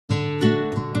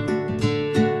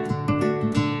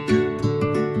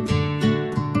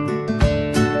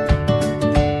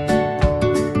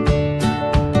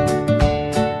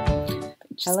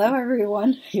Hello,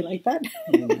 everyone. You like that?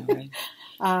 I know,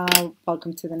 right?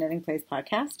 Welcome to the Knitting Place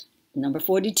podcast. Number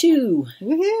 42.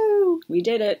 Woohoo! We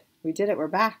did it. We did it. We're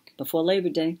back. Before Labor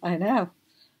Day. I know.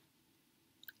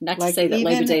 Not to say that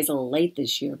Labor Day is a little late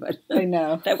this year, but I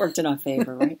know. That worked in our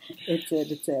favor, right? It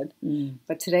did.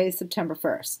 But today is September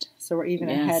 1st, so we're even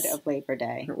ahead of Labor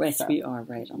Day. Yes, so. we are,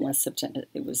 right. Unless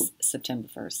it was September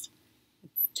 1st.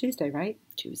 Tuesday, right?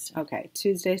 Tuesday. Okay,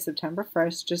 Tuesday, September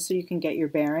 1st, just so you can get your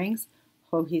bearings.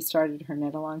 He started her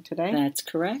knit along today. That's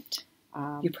correct.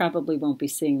 You probably won't be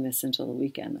seeing this until the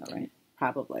weekend, though, right?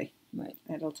 Probably. Right.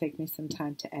 It'll take me some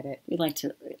time to edit. You'd like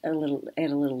to add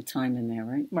a little time in there,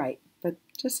 right? Right. But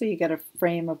just so you get a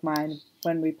frame of mind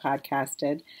when we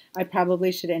podcasted, I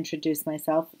probably should introduce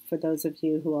myself for those of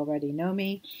you who already know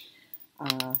me.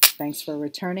 Thanks for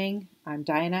returning. I'm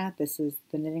Dina. This is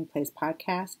the Knitting Place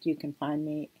podcast. You can find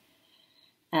me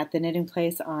at the Knitting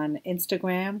Place on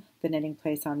Instagram, the Knitting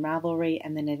Place on Ravelry,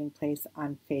 and the Knitting Place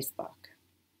on Facebook.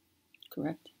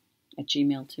 Correct. At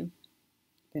Gmail, too.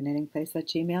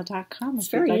 theknittingplace@gmail.com. It's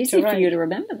very easy for you to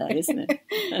remember that, isn't it?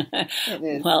 It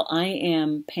is. Well, I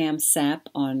am Pam Sapp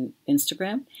on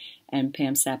Instagram and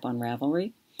Pam Sapp on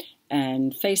Ravelry.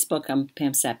 And Facebook, I'm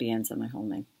Pam Sapienza, my whole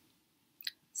name.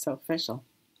 So official.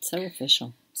 So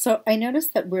official. So I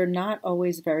noticed that we're not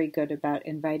always very good about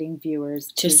inviting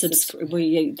viewers to subscribe.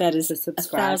 That is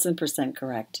 1,000%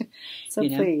 correct. So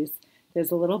please,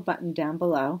 there's a little button down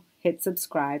below. Hit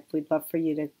subscribe. We'd love for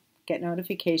you to get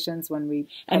notifications when we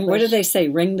publish. And what do they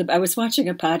say? I was watching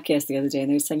a podcast the other day, and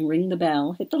they were saying ring the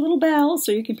bell. Hit the little bell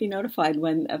so you can be notified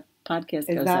when a podcast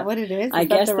goes up. Is that what it is? I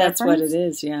guess that's what it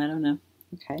is. Yeah, I don't know.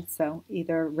 Okay, so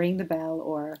either ring the bell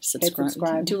or hit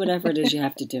subscribe. Do whatever it is you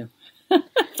have to do.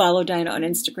 Follow Dina on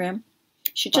Instagram.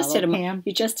 You just hit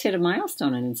a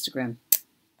milestone on Instagram.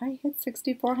 I hit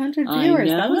 6,400 viewers.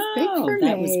 That was big for me.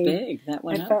 That was big. That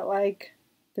went up. I felt like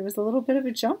there was a little bit of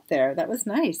a jump there. That was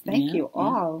nice. Thank you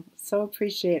all. So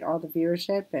appreciate all the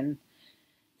viewership and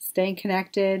staying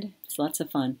connected. It's lots of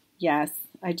fun. Yes.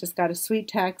 I just got a sweet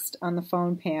text on the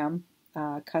phone, Pam.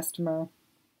 Customer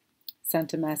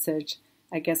sent a message.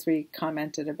 I guess we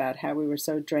commented about how we were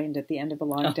so drained at the end of a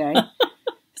long day.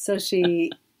 So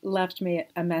she left me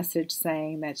a message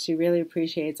saying that she really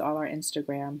appreciates all our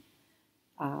Instagram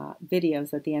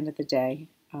videos at the end of the day.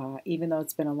 Even though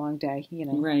it's been a long day,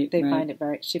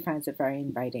 she finds it very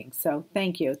inviting. So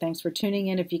thank you. Thanks for tuning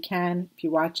in. If you can, if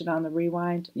you watch it on the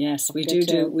rewind. Yes, we do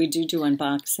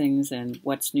unboxings and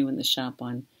what's new in the shop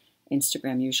on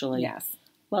Instagram usually. Yes.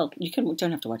 Well,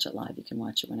 don't have to watch it live. You can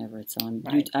watch it whenever it's on.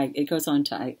 Right. It goes on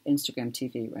to Instagram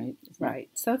TV, right? Right.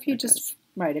 So if you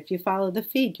if you follow the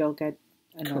feed, you'll get.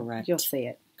 Correct. You'll see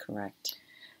it. Correct.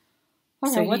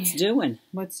 Alrighty. So what's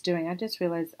doing? I just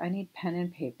realized I need pen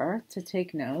and paper to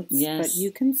take notes. Yes. But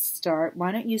you can start.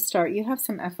 Why don't you start? You have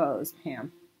some FOs,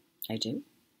 Pam. I do?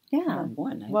 Yeah. I have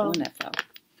one. I have one FO.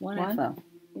 One FO.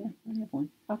 Yeah, I have one.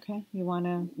 Okay. You want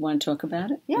to talk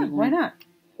about it? Yeah, why not?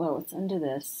 Well, it's under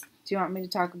this. Do you want me to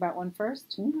talk about one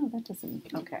first? No, that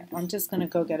doesn't. Okay. I'm just going to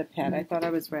go get a pen. I thought I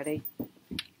was ready.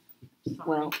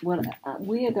 Well, what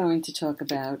we are going to talk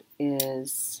about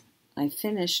is I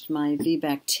finished my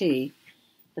V-back tee,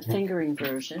 the fingering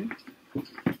version.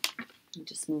 I'll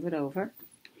just move it over.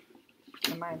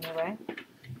 Am I in your way?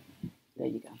 There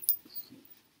you go.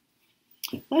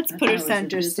 Let's put her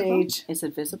center stage. Is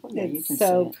it visible? Yeah, you can see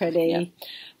so pretty.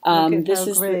 Yeah. This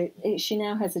is great. She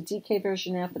now has a DK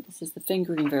version now, but this is the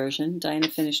fingering version. Diana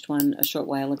finished one a short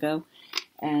while ago.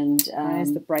 And mine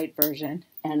is the bright version.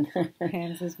 And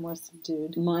Pam's is more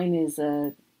subdued. Mine is,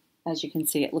 as you can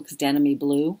see, it looks denim-y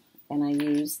blue. And I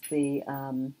used the...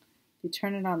 you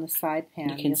turn it on the side pan.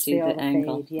 You can see the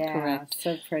angle. Fade. Yeah, correct.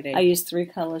 So pretty. I used 3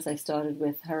 colors. I started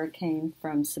with Hurricane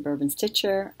from Suburban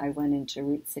Stitcher. I went into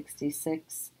Route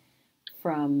 66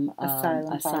 from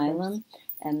Asylum.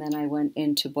 And then I went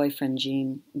into Boyfriend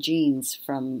Jeans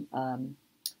from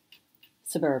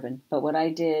Suburban. But what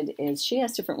I did is, she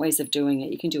has different ways of doing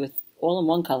it. You can do it all in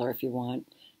one color if you want.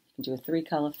 You can do a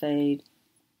 3-color fade.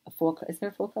 Is there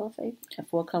a 4-color fade? A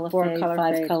 4-color fade,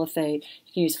 5-color fade.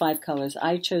 You can use 5 colors.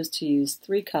 I chose to use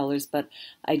 3 colors, but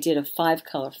I did a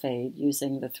 5-color fade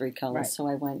using the 3 colors. Right. So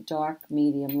I went dark,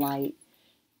 medium, light,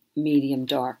 medium,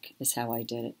 dark is how I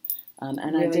did it. And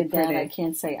really I did that. I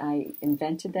can't say I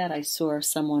invented that. I saw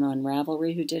someone on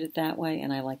Ravelry who did it that way,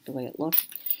 and I liked the way it looked.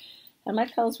 And my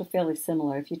colors were fairly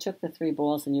similar. If you took the 3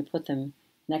 balls and you put them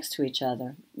next to each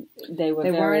other, they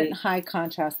weren't high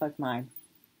contrast like mine.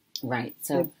 Right.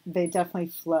 So they definitely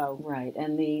flow. Right.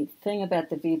 And the thing about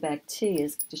the V-back tee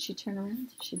is, does she turn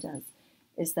around? She does.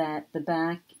 Is that the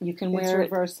back, you can wear it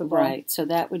reversible. Right. So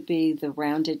that would be the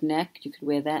rounded neck. You could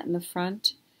wear that in the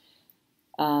front.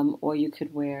 Or you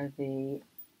could wear the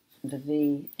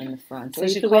V in the front. So or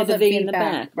she you could wear calls the it V V in the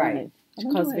back. right. I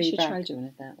wonder why I should try doing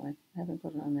it that way. I haven't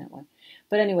put it on that way.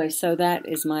 But anyway, so that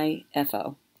is my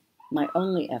FO. My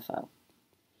only FO.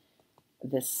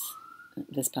 This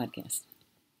podcast.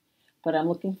 But I'm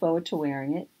looking forward to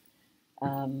wearing it.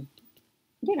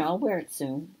 I'll wear it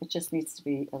soon. It just needs to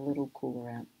be a little cooler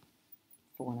out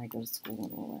for when I go to school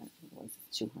and all that. Otherwise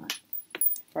it's too hot.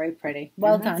 Very pretty.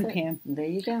 Well done, Pam. There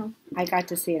you go. I got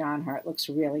to see it on her. It looks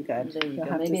really good. There you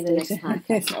go. Maybe the next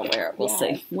podcast I'll wear it. We'll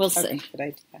see. We'll see. Good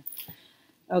idea.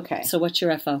 Okay. So what's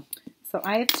your FO? So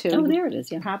I have two. Oh, there it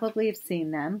is. Yeah. You probably have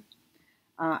seen them.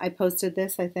 I posted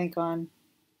this, I think, on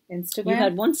Instagram. You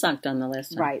had one sock done the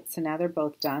last time. Right. So now they're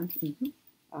both done.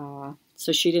 Mm-hmm.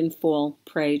 So she didn't fall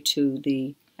prey to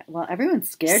the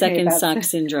everyone's scared second me about sock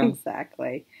syndrome.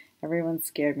 Exactly. Everyone's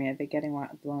scared me. Are they getting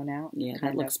blown out? Yeah,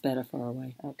 that looks better far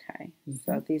away. Okay. Mm-hmm.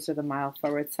 So these are the mile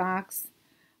forward socks.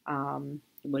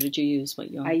 What did you use? What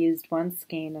yarn? I used one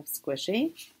skein of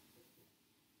Squishy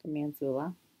from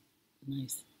Anzula.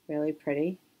 Nice. Really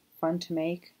pretty. Fun to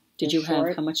make.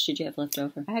 How much did you have left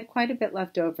over? I had quite a bit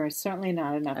left over. Certainly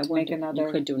not enough to make another.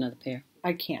 You could do another pair.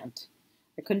 I can't.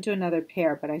 I couldn't do another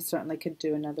pair, but I certainly could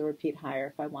do another repeat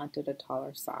hire if I wanted a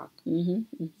taller sock.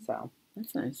 Mm-hmm. Mm-hmm. So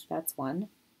that's nice. That's one.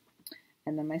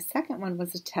 And then my second one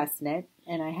was a test knit,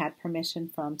 and I had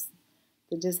permission from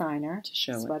the designer to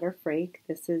show SweaterFreak.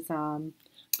 This is I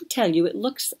tell you, it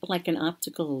looks like an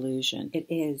optical illusion. It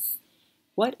is.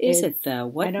 What is it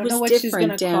though? I don't know what she's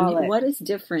going to call it. What is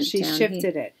different? She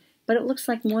shifted it. But it looks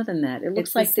like more than that. It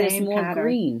looks like there's more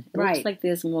green. It looks like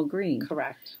there's more green.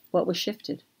 Correct. What was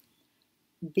shifted?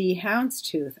 The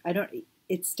houndstooth.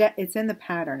 It's in the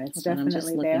pattern. It's definitely I'm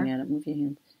just looking at it. Move your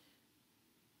hand.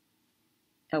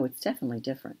 Oh, it's definitely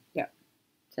different. Yeah.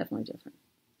 It's definitely different.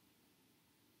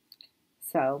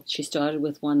 So she started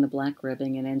with the black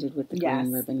ribbing and ended with the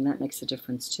green ribbing. That makes a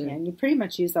difference too. Yeah, and you pretty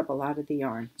much use up a lot of the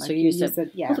yarn. So you use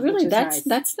it. Yeah, well, really, that's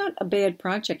not a bad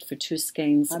project for 2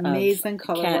 skeins. Amazing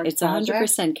color work. It's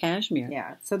 100% cashmere.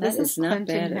 Yeah, so this is not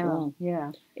bad at all.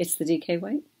 Yeah, it's the DK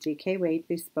weight. DK weight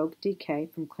bespoke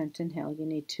DK from Clinton Hill. You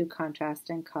need 2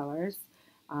 contrasting colors.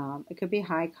 It could be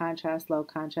high contrast, low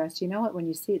contrast. You know what? When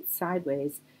you see it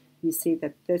sideways, you see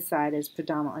that this side is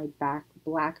predominantly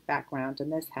black background, and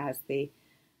this has the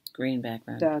green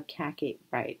background. The khaki,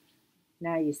 right.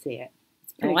 Now you see it.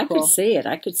 It's pretty cool. I could see it.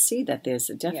 I could see that there's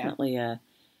definitely a...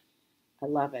 I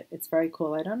love it. It's very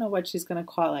cool. I don't know what she's going to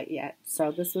call it yet. So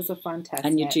this was a fun test.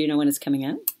 And do you know when it's coming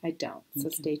out? I don't. So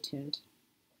stay tuned.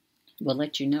 We'll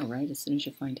let you know, right? As soon as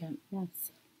you find out.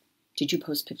 Yes. Did you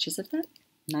post pictures of that?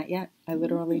 Not yet. I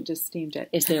literally just steamed it.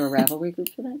 Is there a Ravelry group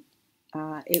for that?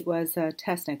 It was a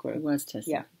test knit group. It was test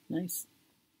knit. Yeah. Nice.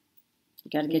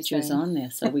 You got to get yours on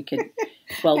there so we could...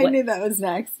 Well, I knew that was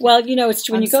next. Well, it's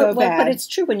when you go. But it's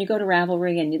true when you go to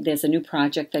Ravelry and there's a new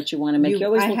project that you want to make. You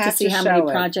always look to see how many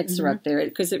projects are up there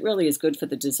because it really is good for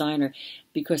the designer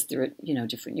because there are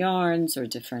different yarns or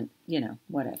different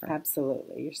whatever.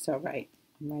 Absolutely, you're so right.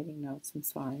 I'm writing notes. I'm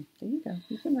sorry. There you go.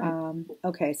 You can write.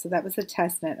 Okay, so that was a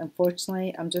test knit.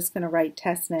 Unfortunately, I'm just going to write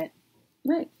test knit.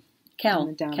 Right.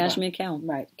 Cowl. Cashmere cowl.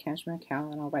 Right. Cashmere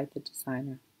cowl, and I'll write the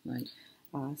designer. Right.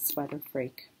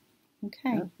 SweaterFreak.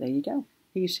 Okay. Oh, there you go.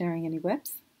 Are you sharing any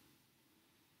whips?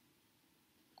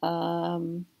 I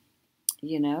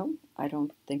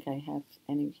don't think I have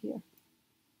any here.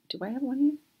 Do I have one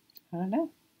here? I don't know.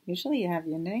 Usually you have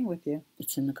your knitting with you.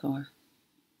 It's in the car.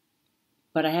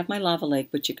 But I have my Lava Lake,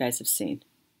 which you guys have seen.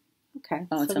 Okay.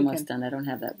 Oh, it's almost done. I don't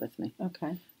have that with me.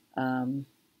 Okay. That's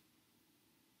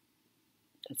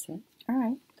it. All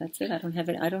right. That's it. I don't have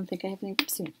it. I don't think I have any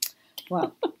whips here.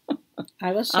 Well,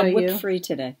 I will show I'm you. whip free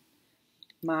today.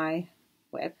 My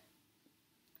whip,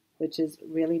 which is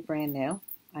really brand new.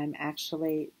 I'm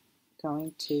actually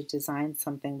going to design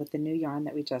something with the new yarn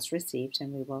that we just received,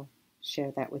 and we will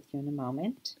share that with you in a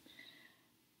moment.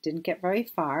 Didn't get very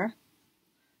far.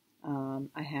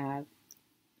 I have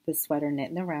the sweater knit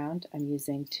in the round. I'm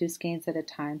using 2 skeins at a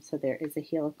time, so there is a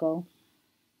helical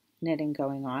knitting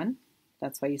going on.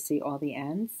 That's why you see all the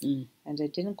ends. And I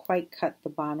didn't quite cut the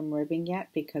bottom ribbing yet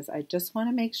because I just want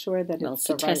to make sure that it's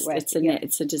the right way.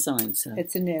 It's a design. So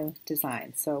it's a new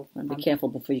design. So be careful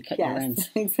before you cut your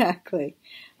ends. Exactly.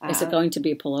 Is it going to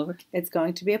be a pullover? It's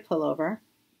going to be a pullover.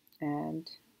 And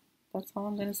that's all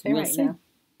I'm going to say now.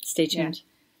 Stay tuned. Yeah.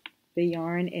 The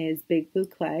yarn is Big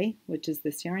Boucle, which is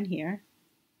this yarn here,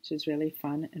 which is really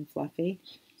fun and fluffy.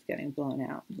 It's getting blown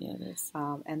out. Yeah, it is.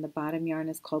 And the bottom yarn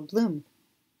is called Bloom.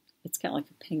 It's got like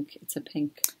a pink. It's a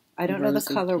pink. I don't know the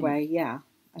colorway. Pink. Yeah.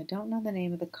 I don't know the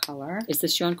name of the color. Is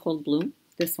this yarn called Bloom?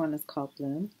 This one is called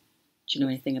Bloom. Do you know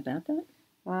anything about that?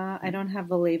 I don't have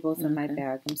the labels in my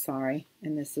bag. I'm sorry.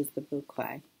 And this is the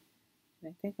Boucle. And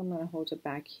I think I'm going to hold it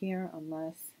back here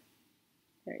unless...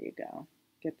 There you go.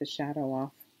 Get the shadow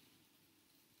off.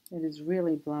 It is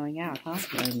really blowing out, huh?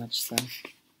 Very much so.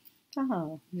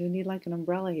 Oh, you need like an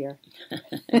umbrella here.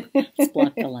 Let's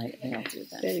block the light. Yeah, I'll do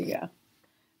that. There you go.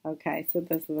 Okay, so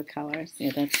those are the colors.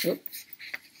 Yeah,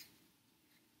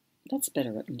 that's a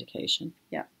better indication.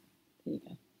 Yeah. There you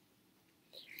go.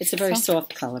 It's a very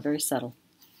soft color, very subtle.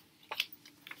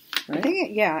 Right?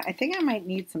 I think I might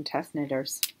need some test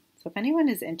knitters. So if anyone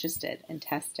is interested in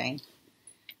testing,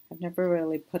 I've never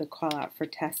really put a call out for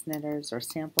test knitters or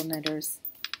sample knitters.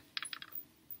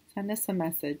 Send us a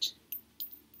message.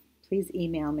 Please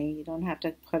email me. You don't have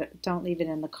to don't leave it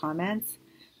in the comments.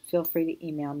 Feel free to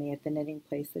email me at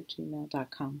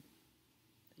theknittingplace@gmail.com.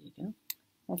 There you go.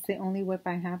 That's the only whip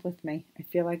I have with me. I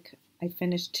feel like I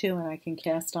finished 2 and I can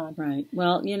cast on. Right.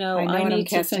 Well, I need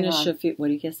to finish a few. What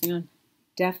are you casting on?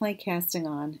 Definitely casting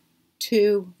on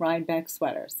 2 Rhinebeck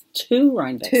sweaters. 2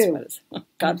 Rhinebeck sweaters.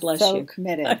 God bless you. So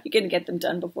committed. Are you going to get them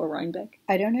done before Rhinebeck?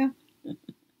 I don't know.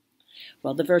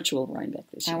 Well, the virtual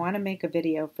Rhinebeck this year. I want to make a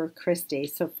video for Christy.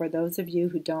 So for those of you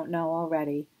who don't know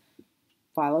already,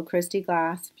 follow Christy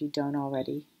Glass if you don't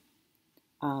already.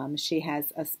 She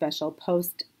has a special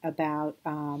post about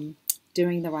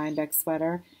doing the Rhinebeck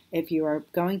sweater. If you are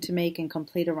going to make and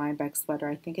complete a Rhinebeck sweater,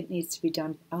 I think it needs to be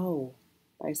done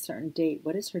by a certain date.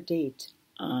 What is her date?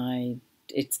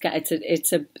 It's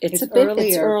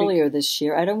earlier this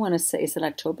year. I don't want to say. Is it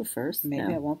October 1st? Maybe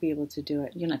no. I won't be able to do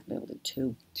it. You're not going to be able to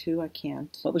do 2. 2 I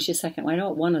can't. What was your second one? I know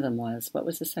what one of them was. What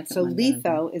was the second one? So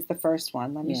Litho is the first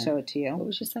one. Let me show it to you. What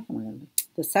was your second one going to be?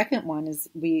 The second one is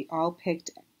we all picked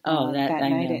that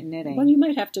night at knitting. Well, you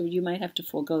might have to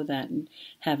forego that and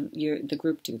have the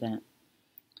group do that,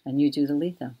 and you do the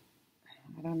Litho.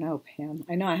 I don't know, Pam.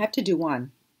 I know I have to do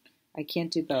one. I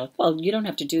can't do both. Well, you don't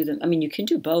have to do them. I mean, you can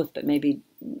do both, but maybe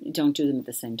don't do them at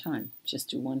the same time. Just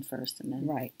do one first and then...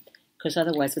 Right. Because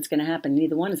otherwise what's going to happen?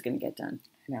 Neither one is going to get done.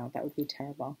 No, that would be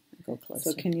terrible. Go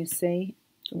closer. So can you see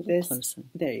this? Closer.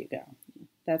 There you go.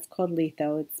 That's called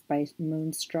Litho. It's by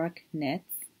Moondrake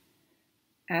Knits.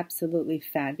 Absolutely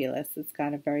fabulous. It's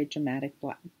got a very dramatic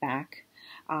back.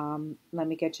 Let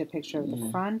me get you a picture of the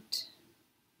front.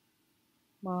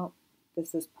 Well,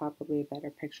 this is probably a better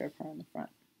picture of her in the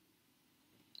front.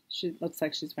 She looks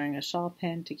like she's wearing a shawl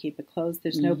pin to keep it closed.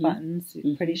 There's no buttons.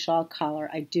 Pretty shawl collar.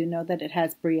 I do know that it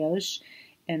has brioche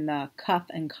in the cuff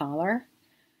and collar.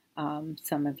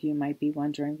 Some of you might be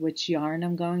wondering which yarn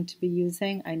I'm going to be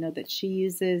using. I know that she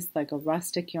uses like a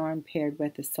rustic yarn paired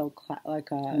with a silk,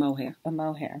 like a mohair. A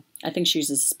mohair. I think she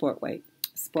uses sport weight.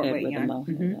 Sport weight yarn.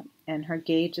 Mohair, And her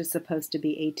gauge is supposed to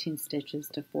be 18 stitches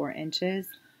to 4 inches.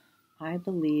 I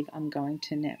believe I'm going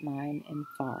to knit mine in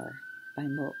Far by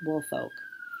Woolfolk.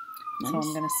 Nice. So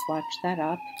I'm going to swatch that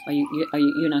up.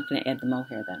 You're not going to add the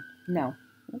mohair then? No.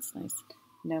 That's nice.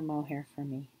 No mohair for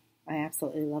me. I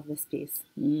absolutely love this piece.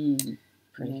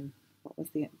 Pretty. What was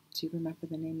do you remember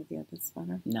the name of the other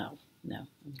sweater? No.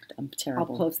 I'm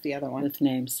terrible. I'll post the other one. With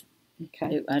names.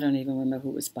 Okay. I don't even remember who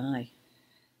it was by.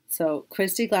 So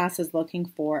Christy Glass is looking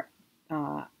for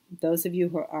those of you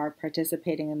who are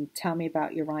participating and tell me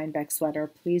about your Rhinebeck sweater.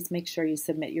 Please make sure you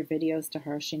submit your videos to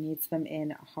her. She needs them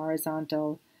in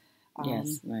horizontal.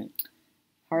 Yes, right.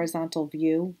 Horizontal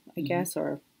view, I guess,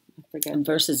 or I forget. And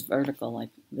versus vertical, like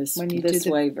this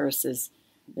way versus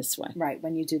this way. Right,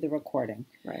 when you do the recording.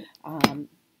 Right.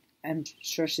 I'm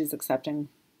sure she's accepting.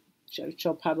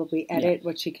 She'll probably edit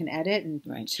what she can edit, and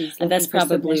and that's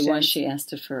probably why she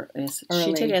asked it for.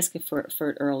 She did ask it for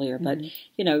it earlier, but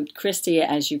Christy,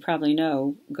 as you probably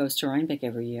know, goes to Rhinebeck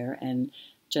every year and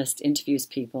just interviews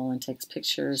people and takes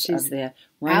pictures of their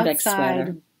Rhinebeck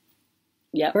sweater.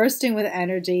 Yep. Bursting with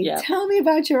energy. Yep. Tell me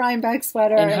about your Rhinebeck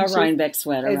sweater. And her Rhinebeck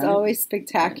sweater. It's always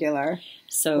spectacular. Right.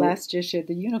 So last year she had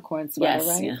the unicorn sweater,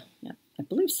 right? Yeah. I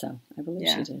believe so. I believe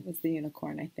she did. It was the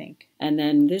unicorn, I think. And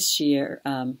then this year,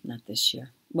 not this year.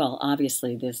 Well,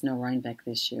 obviously there's no Rhinebeck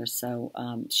this year, so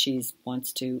she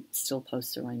wants to still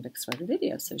post a Rhinebeck sweater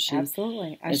video. So she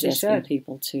absolutely is asking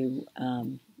people to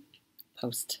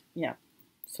post. Yeah.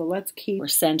 So let's keep... Or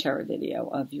send her a video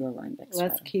of your Rhinebeck sweater.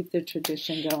 Let's keep the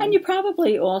tradition going. And you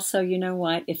probably also, you know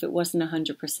what, if it wasn't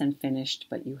 100% finished,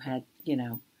 but you had,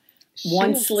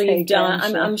 one sleeve done,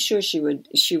 I'm sure she would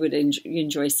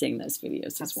enjoy seeing those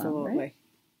videos as well. Absolutely.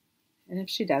 And if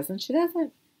she doesn't, she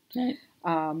doesn't. Right.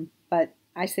 But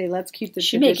I say let's keep the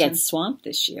tradition. She may get swamped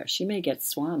this year. She may get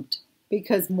swamped.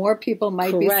 Because more people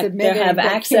might be submitting. They have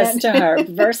access to her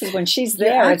versus when she's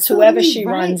there, it's whoever she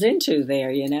runs into there,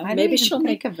 I maybe she'll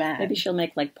make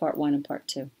like part 1 and part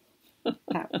 2.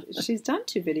 She's done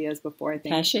 2 videos before, I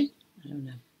think. Has she? I don't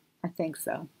know. I think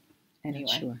so. Anyway,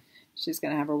 Not sure. She's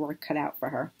going to have her work cut out for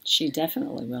her. She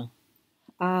definitely will.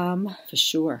 For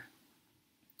sure.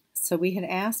 So we had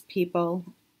asked people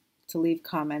to leave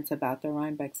comments about their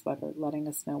Rhinebeck sweater, letting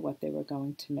us know what they were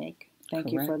going to make.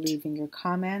 Thank you for leaving your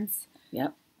comments.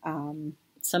 Yep.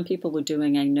 Some people were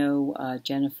doing, I know,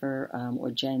 Jennifer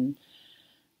or Jen,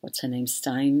 what's her name? Is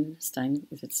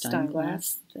it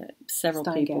Steinglass? Several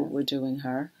people were doing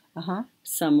her.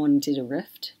 Someone did a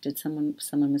rift.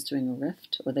 Someone was doing a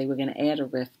rift, or they were going to add a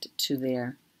rift to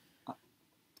their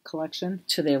collection,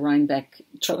 to their Rhinebeck,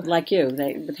 like you.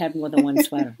 They would have more than one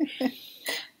sweater.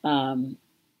 I'm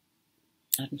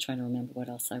trying to remember what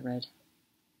else I read.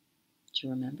 Do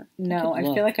you remember? No, I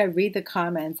feel like I read the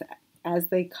comments as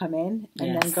they come in,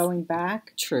 and then going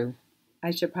back. True. I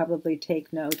should probably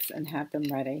take notes and have them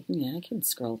ready. Yeah, I can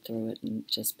scroll through it and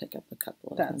just pick up a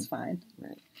couple of them. That's fine.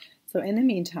 Right. So in the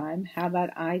meantime, how about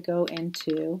I go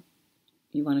into...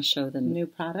 You want to show them... New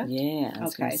product? Yeah.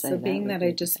 Okay, so being that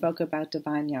I just spoke about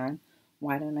Divine Yarn,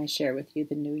 why don't I share with you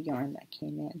the new yarn that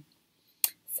came in?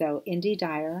 So Indie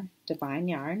Dyer, Divine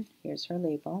Yarn, here's her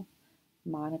label.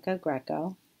 Monica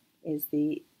Greco is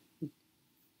the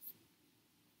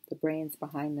brains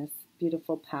behind this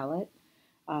beautiful palette.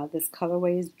 This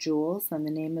colorway is Jewels, and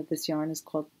the name of this yarn is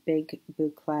called Big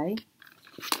Boucle.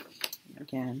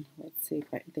 Again, let's see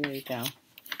if there you go. Is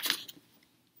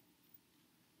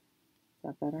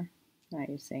that better? Now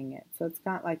you're seeing it. So it's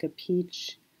got like a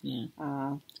peach. Yeah. It's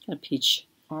got a peach.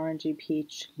 Orangey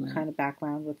peach kind of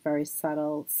background with very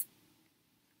subtle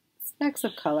specks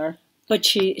of color. But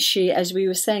she, as we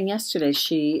were saying yesterday,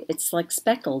 it's like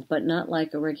speckled, but not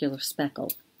like a regular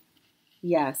speckle.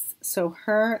 Yes. So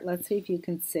let's see if you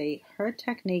can see, her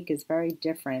technique is very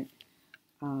different.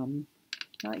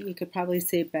 You could probably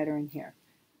see it better in here.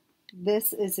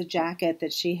 This is a jacket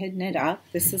that she had knit up.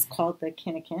 This is called the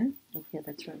Kinnikin. Oh, yeah,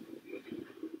 that's right.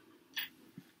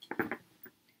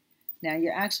 Now,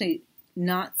 you're actually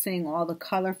not seeing all the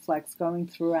color flecks going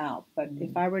throughout, but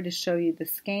if I were to show you the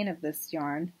skein of this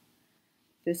yarn,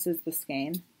 this is the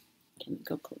skein. Can we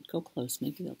go close?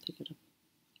 Maybe they'll pick it up.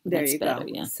 There you go.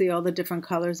 Yeah. See all the different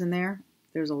colors in there?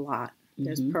 There's a lot.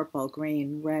 There's purple,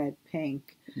 green, red,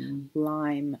 pink,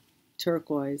 lime,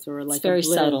 turquoise, or like it's very a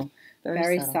blue. Subtle.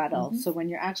 Very subtle. So when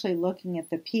you're actually looking at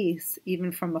the piece,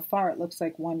 even from afar, it looks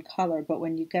like one color, but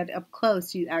when you get up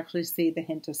close, you actually see the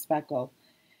hint of speckle.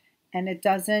 And it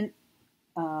doesn't,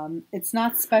 it's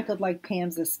not speckled like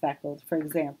Pam's is speckled, for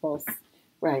example.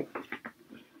 Right.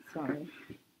 Sorry.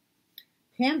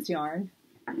 Pam's yarn.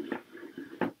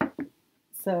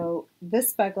 So this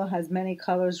speckle has many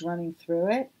colors running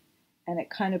through it, and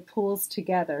it kind of pools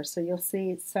together. So you'll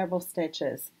see several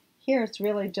stitches. Here it's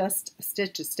really just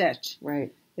stitch to stitch.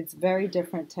 Right. It's very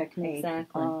different technique.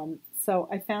 Exactly. So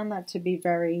I found that to be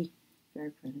very,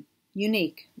 very pretty,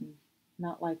 unique,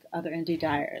 not like other indie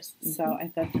dyers. So I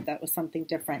thought that was something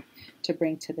different to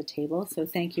bring to the table. So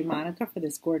thank you, Monica, for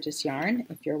this gorgeous yarn,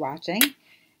 if you're watching.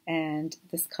 And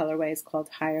this colorway is called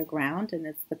Higher Ground, and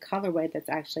it's the colorway that's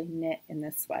actually knit in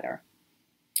this sweater.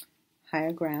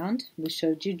 Higher Ground, we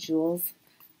showed you Jewels.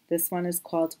 This one is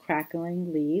called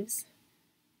Crackling Leaves,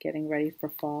 getting ready for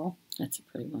fall. That's a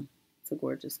pretty one. It's a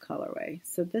gorgeous colorway.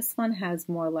 So this one has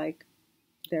more like,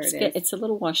 it's a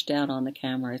little washed out on the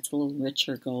camera. It's a little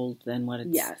richer gold than what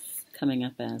it's coming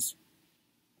up as.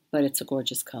 But it's a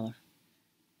gorgeous color.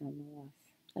 Nonetheless.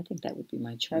 I think that would be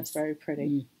my choice. That's very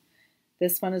pretty.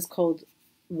 This one is called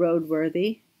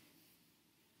Roadworthy.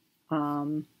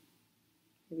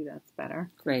 Maybe that's better.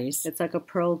 Grays. It's like a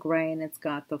pearl gray, and it's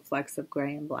got the flecks of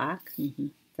gray and black.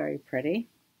 Very pretty.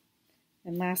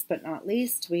 And last but not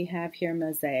least, we have here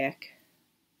Mosaic.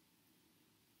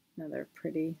 Another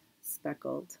pretty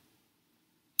speckled.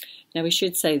 Now we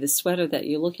should say the sweater that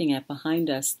you're looking at behind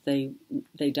us, they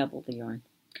double the yarn.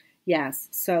 Yes.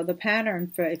 So the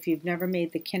pattern for, if you've never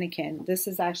made the Kinnikin, this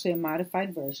is actually a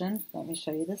modified version. Let me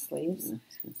show you the sleeves.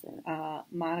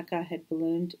 Monica had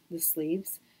ballooned the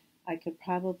sleeves. I could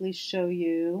probably show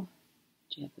you.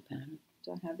 Do you have the pattern?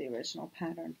 Don't have the original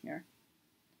pattern here.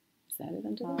 Is that it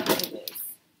under there? It is.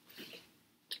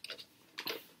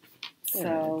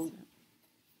 So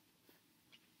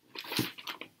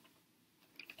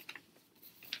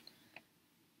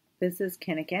this is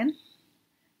Kinnikin,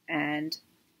 and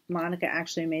Monica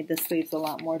actually made the sleeves a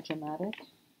lot more dramatic.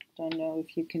 Don't know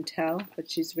if you can tell, but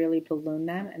she's really ballooned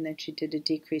them, and then she did a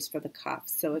decrease for the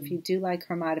cuffs. So if you do like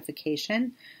her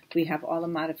modification, we have all the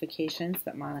modifications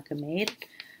that Monica made.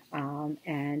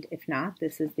 And if not,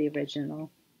 this is the original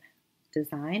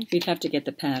design. You'd have to get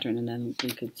the pattern, and then we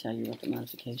could tell you what the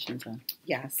modifications are.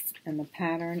 Yes, and the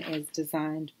pattern is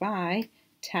designed by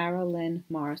Tara Lynn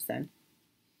Morrison.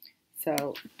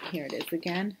 So here it is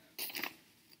again.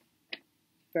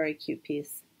 Very cute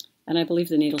piece. And I believe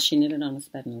the needle she knitted on was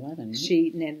about an 11. Right?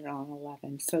 She knitted on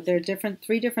 11. So there are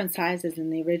three different sizes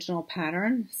in the original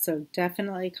pattern. So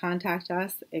definitely contact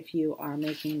us if you are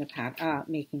making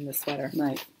the sweater.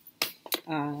 Right.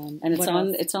 And it's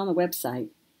on the website.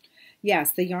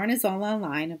 Yes, the yarn is all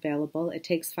online available. It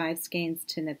takes 5 skeins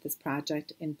to knit this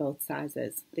project in both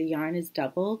sizes. The yarn is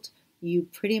doubled. You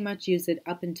pretty much use it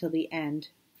up until the end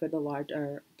for the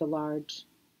large.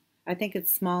 I think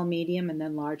it's small, medium, and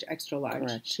then large, extra large.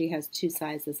 Correct. She has 2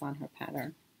 sizes on her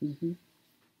pattern. Mm-hmm.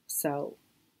 So,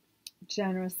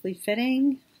 generously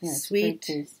fitting, sweet.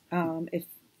 If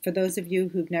for those of you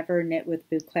who've never knit with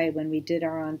Boucle, when we did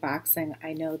our unboxing,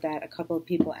 I know that a couple of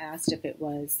people asked if it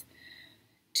was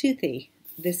toothy.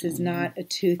 This is not a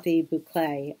toothy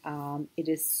Boucle. It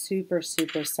is super,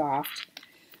 super soft,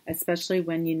 especially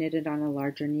when you knit it on a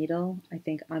larger needle. I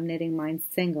think I'm knitting mine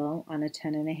single on a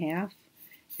 10.5.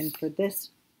 And for this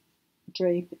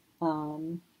drape,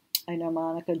 I know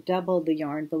Monica doubled the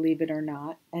yarn, believe it or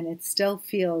not, and it still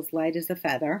feels light as a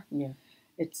feather. Yeah,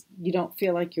 you don't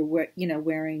feel like you're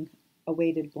wearing a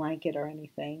weighted blanket or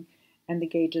anything, and the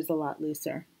gauge is a lot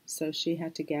looser. So she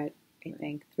had to get, I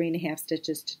think, 3.5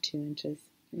 stitches to 2 inches.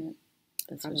 Yeah,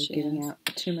 that's probably what she giving has. out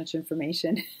too much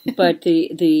information. But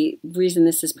the reason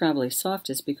this is probably soft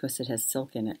is because it has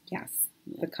silk in it. Yes.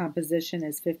 The composition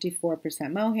is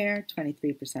 54% mohair,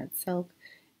 23% silk,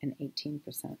 and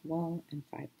 18% wool, and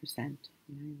 5%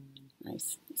 nylon.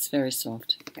 Nice. It's very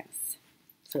soft. Yes.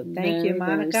 So thank you,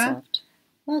 Monica. Very soft.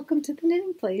 Welcome to the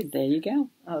Knitting Place. There you go.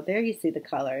 Oh, there you see the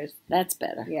colors. That's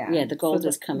better. Yeah. Yeah, the gold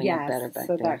is coming out better back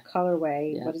there. So that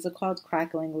colorway, what is it called?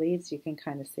 Crackling Leaves. You can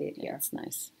kind of see it here. It's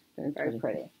nice. Very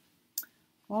pretty.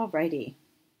 Alrighty.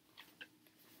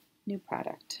 New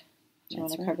product. Do you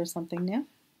want to cover something new?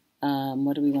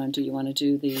 What do we want to do? You want to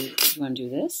do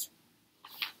this?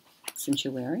 Since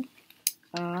you're wearing?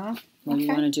 Or you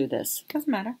want to do this?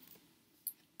 Doesn't matter.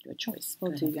 Good choice.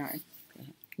 We'll do yarn.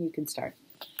 You can start.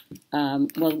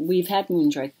 Well, we've had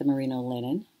Moondrake, the Merino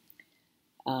linen,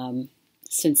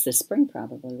 since this spring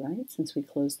probably, right? Since we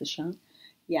closed the shop?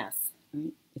 Yes.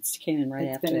 Right? It came in right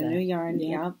after that. It's been a new yarn,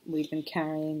 yeah. We've been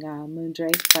carrying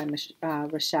Moondrake by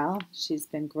Rochelle. She's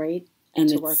been great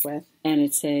to work with. And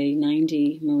it's a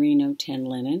 90 Merino 10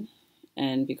 linen.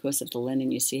 And because of the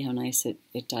linen, you see how nice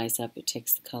it dyes up. It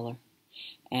takes the color.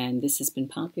 And this has been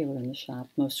popular in the shop,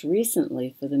 most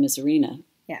recently for the Miserina.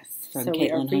 Yes. From so Caitlin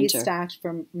we are Hunter. restocked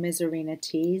from Miserina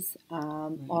tees.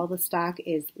 All the stock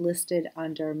is listed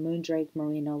under Moondrake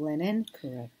Merino linen.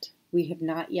 Correct. We have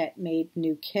not yet made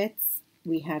new kits.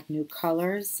 We have new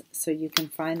colors, so you can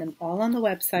find them all on the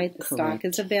website. The stock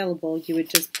is available. You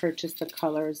would just purchase the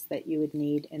colors that you would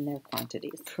need in their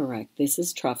quantities. Correct. This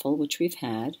is truffle, which we've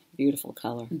had. Beautiful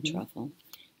color, truffle.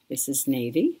 This is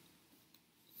navy.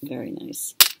 Very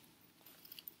nice.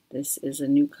 This is a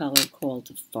new color called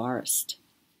forest.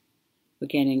 We're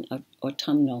getting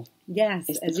autumnal. Yes,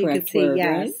 as you can see, yes,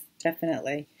 right?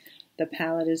 Definitely. The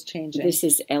palette is changing. This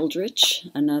is eldritch,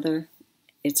 another.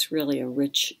 It's really a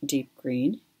rich, deep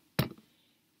green.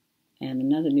 And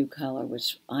another new color,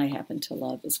 which I happen to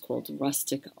love, is called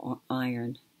rustic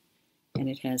iron. And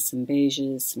it has some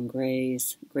beiges, some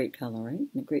grays. Great color, right?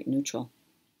 And a great neutral.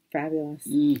 Fabulous.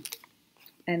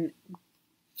 And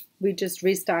we just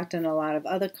restocked in a lot of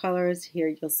other colors. Here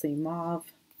you'll see mauve.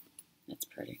 That's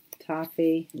pretty.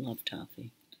 Toffee. Love toffee.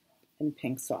 And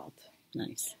pink salt.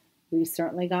 Nice. We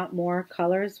certainly got more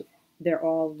colors. They're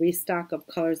all restock of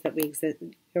colors that we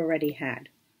already had.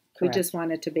 Correct. We just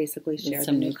wanted to basically share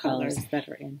some new colors that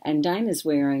are in. And Dinah's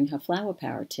wearing her flower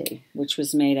power tee, which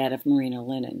was made out of merino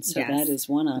linen. So that is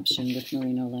one option with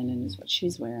merino linen is what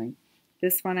she's wearing.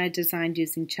 This one I designed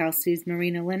using Chelsea's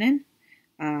merino linen.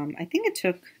 I think it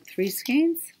took 3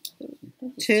 skeins.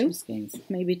 2 skeins.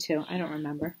 Maybe 2. I don't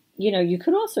remember. You know, you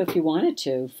could also, if you wanted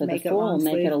to, for the fall,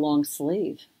 make it a long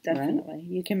sleeve. Definitely. Right?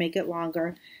 You can make it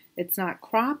longer. It's not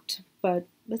cropped, but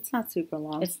it's not super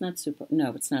long. It's not super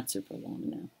long,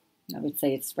 no. I would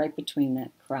say it's right between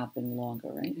that crop and longer,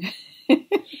 right?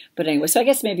 But anyway, so I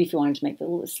guess maybe if you wanted to make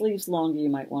the sleeves longer, you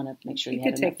might want to make sure you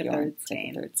had enough yarn to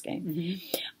take the third skein.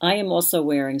 I am also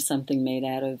wearing something made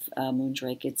out of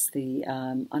Moondrake. It's the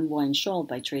Unwind Shawl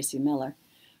by Tracie Millar,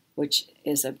 which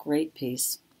is a great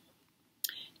piece.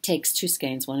 Takes 2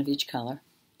 skeins, one of each color.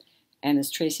 And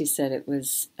as Tracie said, it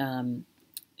was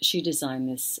she designed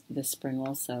this spring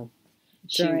also.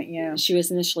 She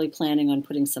was initially planning on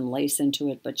putting some lace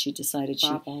into it, but she decided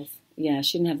Yeah,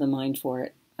 she didn't have the mind for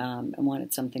it and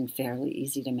wanted something fairly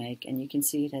easy to make. And you can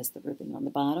see it has the ribbon on the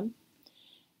bottom.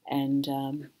 And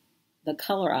the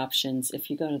color options, if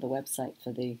you go to the website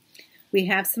for the... We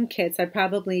have some kits. I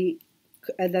probably...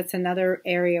 that's another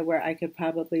area where I could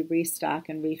probably restock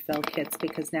and refill kits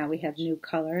because now we have new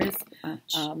colors.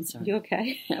 Sorry. You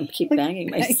okay? I keep banging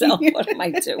myself. What am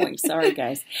I doing? Sorry,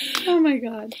 guys. Oh, my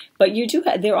God. But you do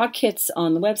have... There are kits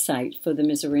on the website for the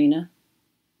Merino.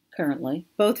 Currently.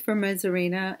 Both for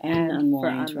Merino and Unwind, for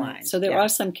Unwind. Right. So there are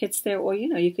some kits there, or,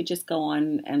 you could just go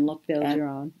on and build your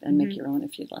own. And make your own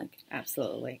if you'd like.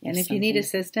 Absolutely. And if you need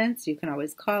assistance, you can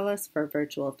always call us for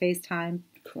virtual FaceTime.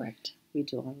 Correct. We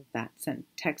do all of that. Send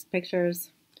text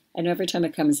pictures. I know every time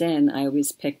it comes in, I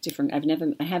always pick different,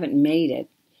 I haven't made it,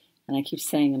 and I keep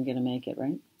saying I'm going to make it,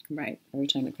 right? Right. Every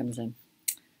time it comes in.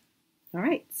 All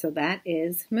right, so that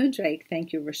is Moondrake.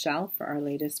 Thank you, Rochelle, for our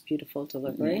latest beautiful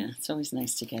delivery. Yeah, it's always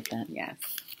nice to get that. Yes.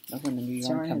 Love when the new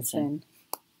yarn comes in.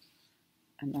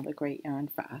 Another great yarn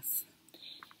for us.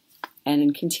 And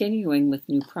in continuing with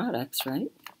new products, right?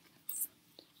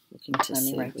 Looking to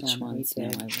see which ones now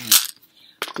I want.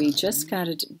 We just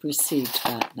received,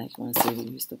 I want to say we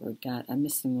use the word got. I'm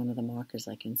missing one of the markers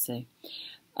I can see.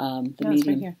 The medium. It's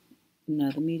right here.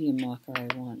 No, the medium marker I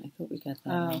want. I thought we got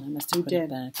that one. I must have put it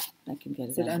back. I can get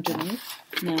it. Is it underneath?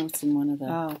 No, it's in one of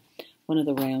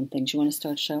the round things. You want to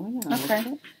start showing?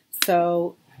 Okay.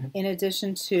 So, in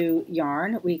addition to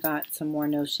yarn, we got some more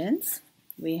notions.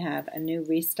 We have a new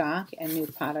restock and new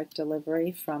product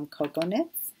delivery from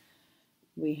CocoKnits.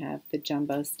 We have the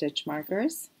jumbo stitch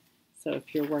markers. So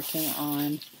if you're working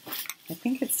on, I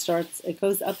think it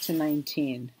goes up to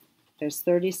 19. There's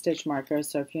 30 stitch markers,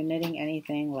 so if you're knitting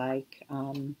anything like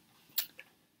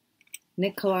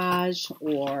knit collage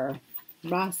or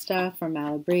Rasta from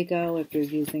Malabrigo, if you're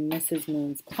using Mrs.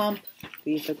 Moon's Plump,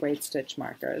 these are great stitch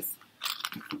markers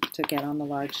to get on the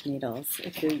large needles.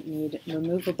 If you need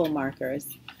removable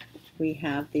markers, we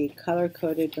have the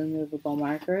color-coded removable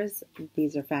markers.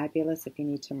 These are fabulous if you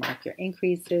need to mark your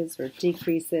increases or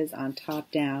decreases on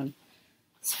top-down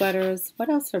sweaters. What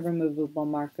else are removable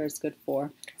markers good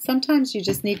for? Sometimes you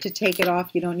just need to take it off.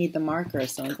 You don't need the marker.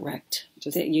 So correct.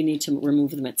 You need to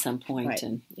remove them at some point. Right.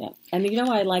 And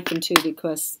I like them too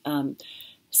because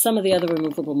some of the other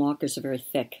removable markers are very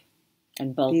thick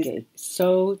and bulky.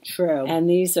 So true. And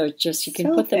these are just, you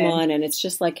can put them on and it's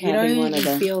just like having one of the... You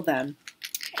don't even feel them.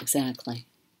 Exactly.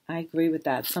 I agree with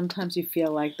that. Sometimes you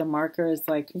feel like the marker is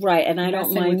like... Right, and I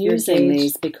don't mind using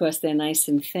these because they're nice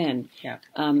and thin. Yeah.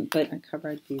 But I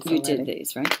covered these You already. did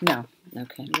these, right? No.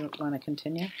 Okay. You want to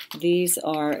continue? These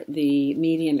are the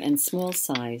medium and small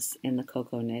size in the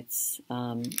CocoKnits.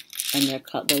 And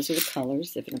those are the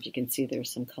colors. I don't know if you can see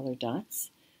there's some color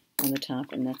dots on the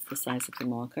top, and that's the size of the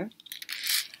marker.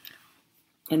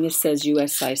 And this says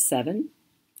US size 7.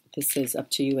 This is up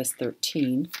to US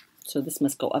 13. So this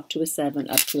must go up to a 7,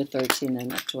 up to a 13,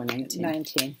 and up to a 19.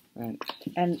 19. Right.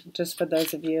 And just for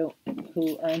those of you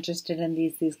who are interested in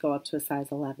these go up to a size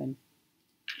 11.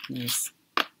 Nice.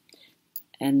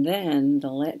 And then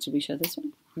did we show this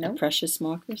one? No. The precious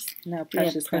markers? No,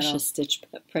 precious metal.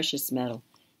 Precious metal.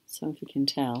 So if you can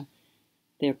tell,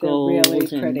 they're really gold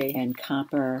pretty. And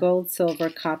copper. Gold, silver,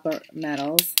 copper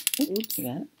metals. Oops. You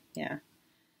got it? Yeah.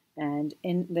 And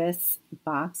in this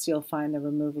box, you'll find the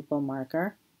removable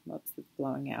marker. Whoops, it's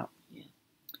blowing out. Yeah.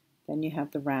 Then you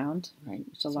have the round. Right.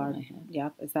 The large.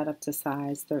 Yep. Is that up to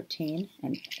size 13?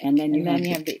 And then you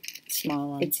have the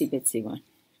small ones. Itsy bitsy one.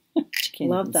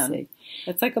 Love them. See.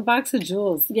 It's like a box of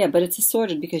jewels. Yeah, but it's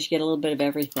assorted because you get a little bit of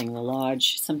everything. The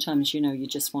large. Sometimes you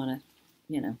just want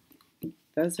to,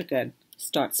 Those are good.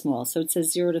 Start small. So it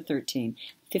says 0 to 13.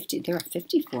 50. There are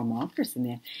 54 markers in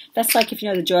there. That's like if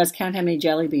the drawers count how many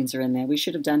jelly beans are in there. We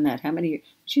should have done that. How many?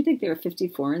 Do you think there are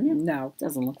 54 in there? No.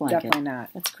 Doesn't look like Definitely not.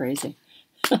 That's crazy.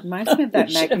 Reminds me of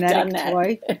that magnetic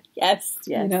toy. Yes.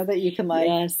 That you can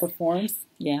the forms.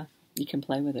 Yeah. You can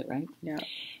play with it, right? Yeah.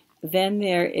 Then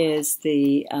there is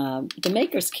the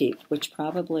Maker's Keep, which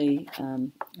probably...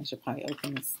 I should probably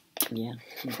open this. Yeah.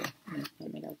 Okay.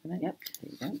 Let me open it. Yep.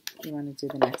 There you go. You want to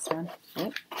do the next one?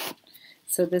 Yep.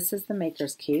 So this is the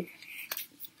Maker's Keep.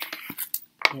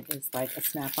 It is like a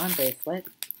snap-on bracelet.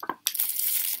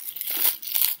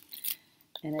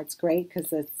 And it's great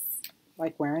because it's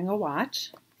like wearing a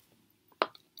watch.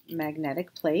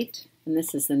 Magnetic plate. And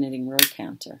this is the knitting row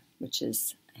counter, which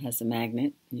has a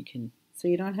magnet. And you can... So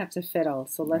you don't have to fiddle.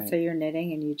 So let's say you're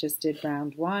knitting and you just did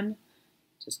round 1.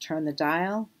 Just turn the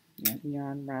dial and you're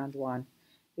on round 1.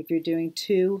 If you're doing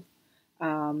 2...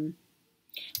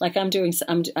 like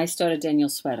I started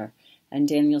Daniel's sweater, and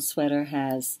Daniel's sweater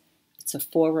it's a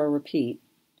 4-row repeat,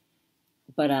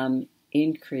 but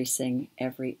increasing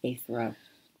every 8th row.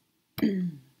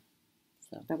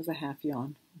 So that was a half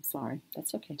yawn. I'm sorry.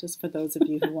 That's okay. Just for those of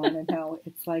you who want to know,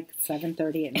 it's like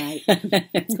 7:30 at night.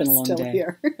 It's been a long still day.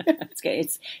 Here.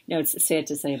 It's sad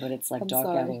to say, but it's like dark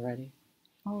out already.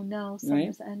 Oh no,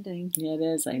 summer's ending. Yeah, it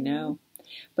is. I know.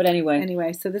 But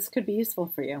anyway, so this could be useful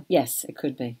for you. Yes, it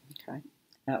could be. Okay.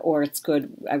 Or it's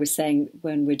good. I was saying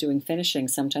when we're doing finishing,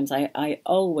 sometimes I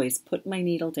always put my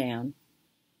needle down,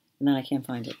 and then I can't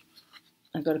find it.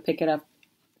 I go to pick it up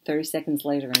 30 seconds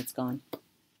later, and it's gone.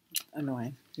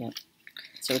 Annoying. Yep.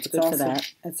 So it's good for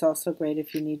that. It's also great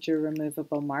if you need your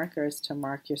removable markers to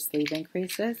mark your sleeve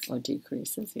increases. Or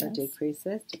decreases, yes. Or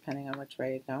decreases, depending on which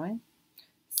way you're going.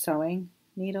 Sewing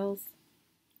needles.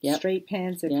 Yep. Straight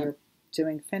pins if you're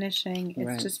doing finishing.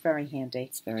 It's just very handy.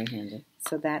 It's very handy.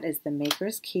 So that is the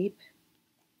Maker's Keep.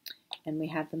 And we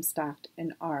had them stocked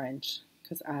in orange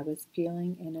because I was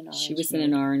feeling in an orange She was mood.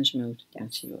 in an orange mood when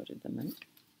she ordered them, right?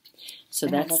 So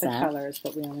I that's have other colors,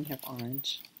 but we only have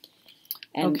orange.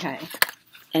 And, okay.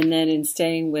 And then in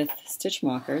staying with stitch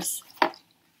markers,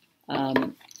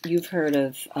 you've heard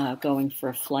of going for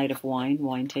a flight of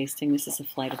wine tasting. This is a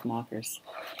flight of markers.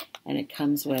 And it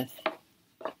comes with,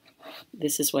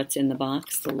 this is what's in the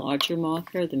box, the larger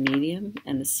marker, the medium,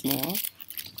 and the small,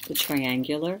 the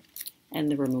triangular, and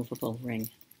the removable ring.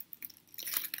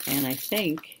 And I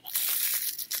think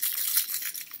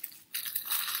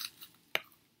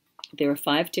there are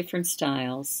 5 different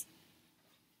styles.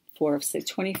 4 of 6,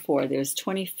 24. There's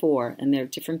 24, and they're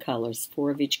different colors.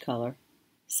 4 of each color,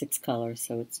 6 colors,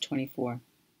 so it's 24.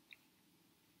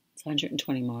 It's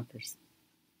 120 markers.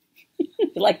 You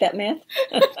like that math?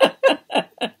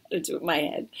 I do it in my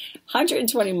head.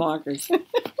 120 markers.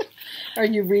 Are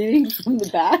you reading from the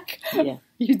back? Yeah.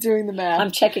 You doing the math?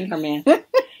 I'm checking her math.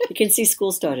 You can see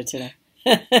school started today.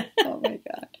 Oh my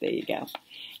God. There you go.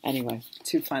 Anyway.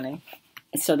 Too funny.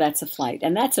 So that's a flight.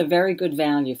 And that's a very good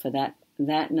value for that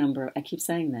number. I keep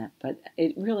saying that, but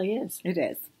it really is. It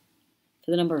is.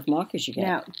 For the number of markers you get.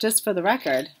 Now, just for the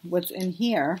record, what's in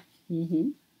here,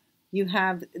 you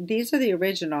have, these are the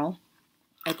original,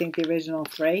 I think the original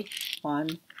 3.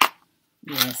 1,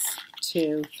 yes,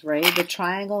 2, 3. The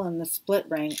triangle and the split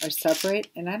ring are separate,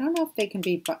 and I don't know if they can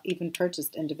be even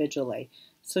purchased individually.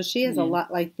 So she has a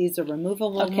lot, like these are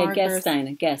removable markers. Okay, guess,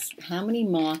 Dina, guess. How many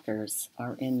markers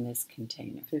are in this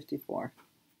container? 54.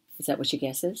 Is that what your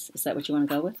guess is? Is that what you want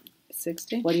to go with?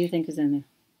 60. What do you think is in there?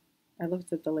 I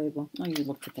looked at the label. Oh, you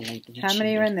looked at the label. How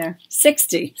many are in there?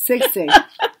 60. 60.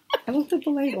 I looked at the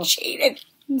label. You cheated.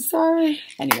 I'm sorry.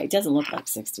 Anyway, it doesn't look like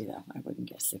 60, though. I wouldn't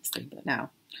guess 60. But no.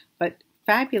 But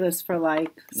fabulous for,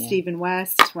 like, Stephen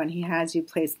West, when he has you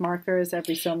place markers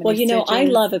every so many stitches. I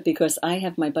love it because I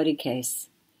have my buddy case.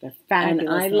 They're fabulous.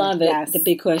 And I love it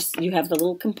because you have the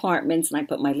little compartments, and I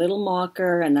put my little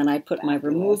marker, and then I put my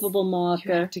removable marker.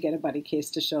 You have to get a buddy case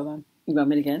to show them. You want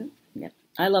me to get it? Yeah.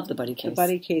 I love the buddy case. The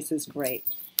buddy case is great.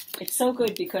 It's so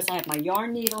good because I have my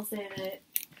yarn needles in it.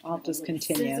 I'll just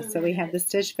continue. So we have the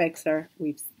Stitch Fixer.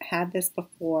 We've had this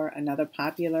before, another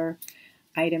popular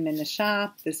item in the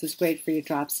shop. This is great for your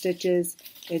drop stitches.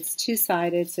 It's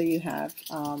 2-sided, so you have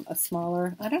a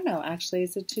smaller, I don't know, actually,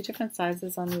 is it 2 different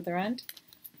sizes on either end?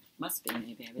 Must be,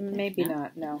 maybe. I would think. Maybe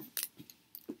not, no.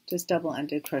 Just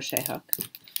double-ended crochet hook.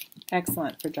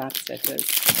 Excellent for drop stitches.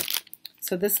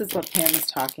 So this is what Pam is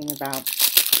talking about.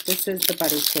 This is the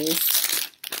buddy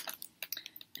case.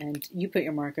 And you put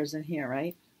your markers in here,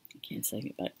 right? I can't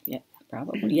say, but yeah,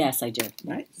 probably. Yes, I do.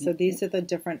 Right. So these are the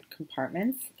different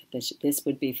compartments. This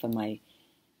would be for my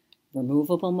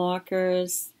removable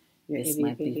markers. This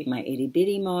might be my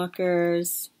itty-bitty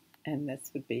markers. And this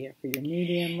would be for your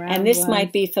medium round And this ones.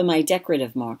 might be for my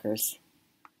decorative markers.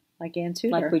 Like Ann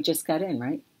Tudor. Like we just got in,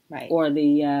 right? Right. Or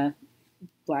the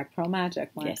Black Pearl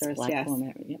Magic markers. Yes, Black Pearl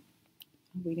Magic, yep.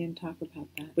 We didn't talk about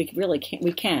that. We really can't.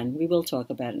 We can. We will talk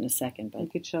about it in a second. But we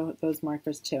could show those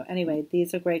markers too. Anyway,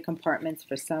 these are great compartments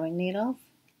for sewing needles.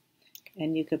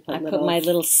 And you could put I put my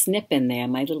little snip in there.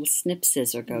 My little snip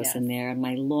scissor goes in there. And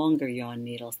my longer yarn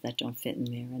needles that don't fit in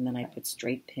there. And then I put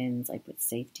straight pins. I put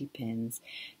safety pins.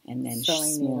 And then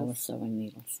smaller sewing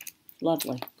needles.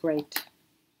 Lovely. Great.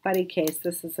 Buddy case.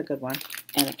 This is a good one.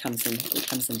 And it comes in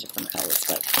different colors.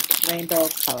 But rainbow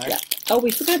color. Yeah. Oh,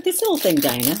 we forgot this little thing,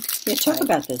 Dina. Yeah, talk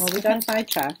about this. Well, we got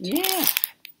sidetracked. Yeah.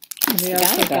 We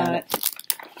also got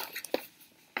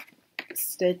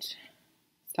stitch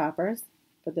stoppers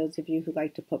for those of you who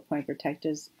like to put point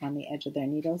protectors on the edge of their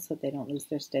needles so they don't lose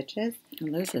their stitches.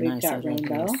 And those are We've nice. got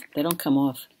rainbow. They don't come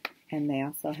off. And they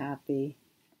also have the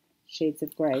shades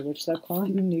of gray, which they're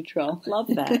calling neutral. Love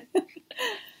that.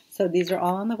 So these are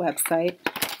all on the website.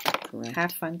 Correct.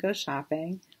 Have fun, go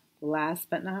shopping. last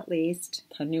but not least,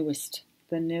 the newest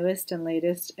and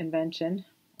latest invention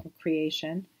or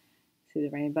creation. See the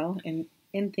rainbow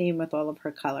in theme with all of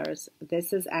her colors.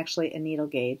 This is actually a needle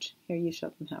gauge. Here, you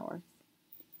show them how it works.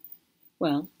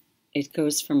 Well, it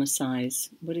goes from a size,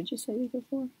 what did you say they go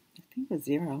for? I think a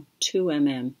 0. 2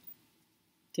 mm.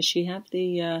 Does she have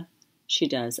the, she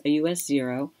does, a US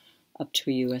 0 up to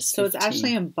a US 15. So it's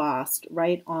actually embossed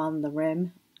right on the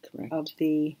rim. Correct. Of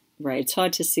the... Right, it's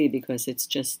hard to see because it's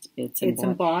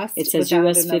embossed. It says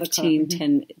without US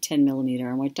 15, 10 millimeter.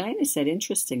 And what Dina said,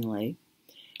 interestingly,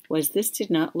 was this did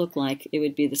not look like it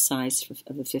would be the size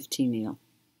of a 15 needle.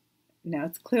 No,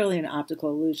 it's clearly an optical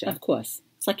illusion. Of course.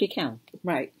 It's like your cow.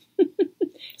 Right.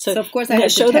 So of course I had to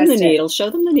show them the test needle. Show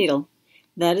them the needle.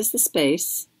 That is the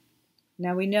space.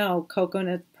 Now we know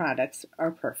CocoKnits products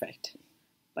are perfect.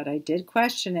 But I did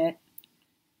question it.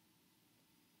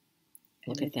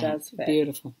 Look at that. It does fit.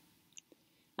 Beautiful.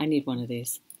 I need one of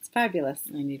these. It's fabulous.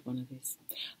 I need one of these.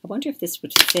 I wonder if this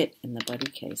would fit in the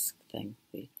buddy case thing.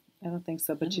 I don't think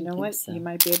so, but you know what? So. You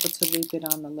might be able to loop it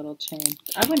on the little chain.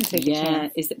 I wouldn't take a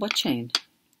chance. Is it what chain?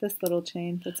 This little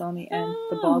chain that's on the end,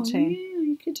 the ball chain. Yeah,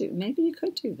 you could do. Maybe you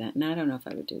could do that. No, I don't know if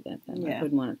I would do that. Then Yeah. I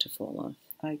wouldn't want it to fall off.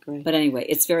 I agree. But anyway,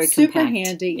 it's very super compact.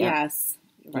 handy. Yeah. Yes,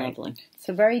 right. Lovely.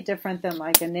 So very different than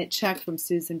like a knit check from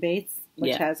Susan Bates,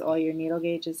 which has all your needle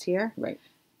gauges here. Right.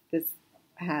 This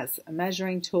has a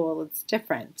measuring tool. It's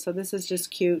different. So this is just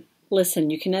cute. Listen,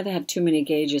 you can never have too many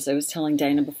gauges. I was telling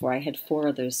Dina before I had 4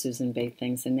 of those Susan Bates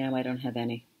things, and now I don't have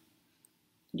any.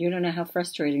 You don't know how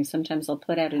frustrating. Sometimes I'll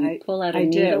pull out a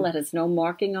needle that has no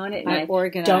marking on it, and I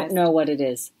don't know what it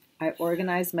is. I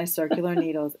organized my circular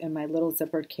needles in my little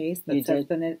zippered case that says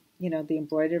the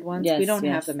embroidered ones. Yes, we don't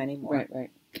have them anymore. Right.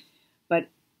 But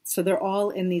so they're all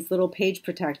in these little page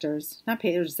protectors, not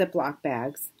page, Ziploc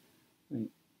bags. Right.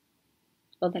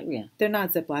 Well, they're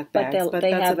not Ziploc bags, but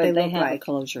they that's have what they look have like. A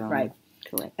closure on right. them.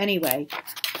 Correct. Anyway,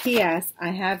 P.S. I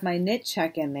have my knit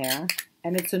check in there,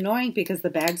 and it's annoying because the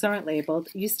bags aren't labeled.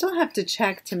 You still have to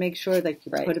check to make sure that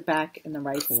you put it back in the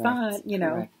right spot,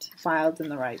 filed in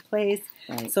the right place.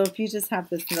 Right. So if you just have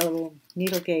this little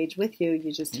needle gauge with you,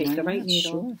 you just take the right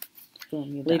needle. Sure.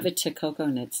 Leave it to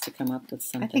CocoKnits to come up with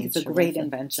something. I think it's a great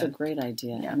invention. It's a great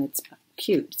idea, and it's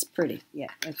cute. It's pretty. Yeah,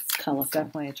 it's colorful. It's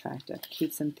definitely attractive.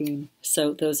 Keeps in theme.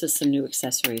 So those are some new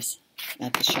accessories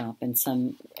at the shop and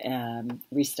some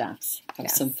restocks of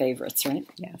some favorites, right?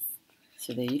 Yes.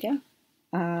 So there you go.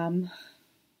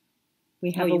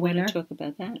 We have a winner. Want to talk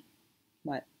about that?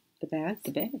 What? The bag?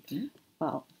 The bag. Yeah.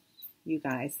 Well, you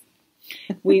guys.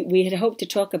 we had hoped to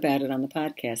talk about it on the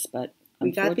podcast, but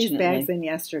we got these bags in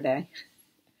yesterday.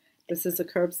 This is a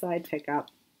curbside pickup.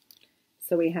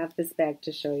 So we have this bag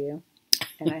to show you.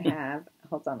 And I have,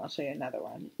 hold on, I'll show you another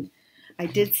one. I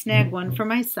did snag one for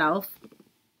myself.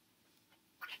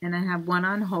 And I have one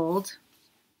on hold.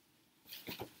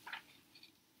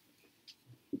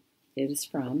 It is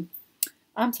from?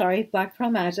 I'm sorry, Black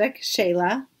Pearl Magic,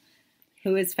 Shayla,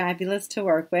 who is fabulous to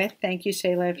work with. Thank you,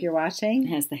 Shayla, if you're watching. It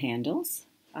has the handles.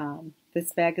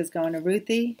 This bag is going to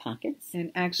Ruthie. Pockets.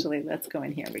 And actually, let's go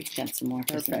in here. We got some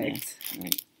markers in there.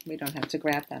 Right. We don't have to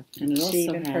grab them. And it she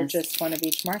even purchased one of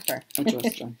each marker. A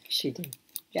drawstring. She did.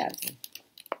 Yes.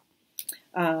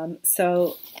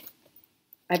 So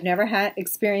I've never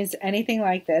experienced anything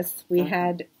like this. We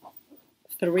had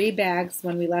 3 bags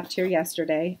when we left here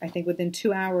yesterday. I think within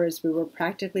 2 hours we were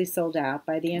practically sold out.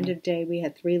 By the end of the day we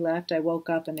had 3 left. I woke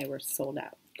up and they were sold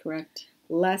out. Correct.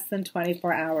 Less than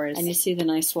 24 hours. And you see the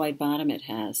nice wide bottom it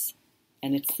has.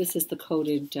 And this is the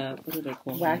coated, what do they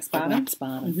call it? Wax bottom. Wax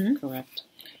bottom, mm-hmm. Correct.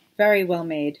 Very well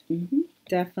made. Mm-hmm.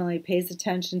 Definitely pays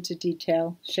attention to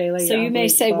detail. Shayla, so you may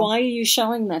say, why are you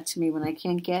showing that to me when I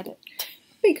can't get it?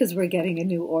 Because we're getting a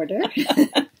new order.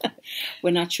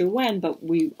 We're not sure when, but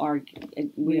we are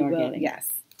getting. Yes.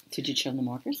 Did you show the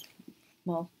markers?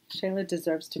 Well, Shayla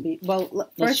deserves to be. Well,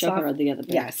 let's first show off, her the other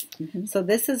bag. Yes. Mm-hmm. So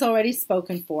this is already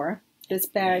spoken for. This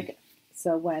bag.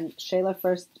 So when Shayla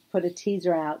first put a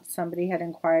teaser out, somebody had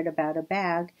inquired about a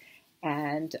bag,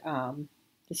 and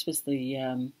this was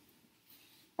the.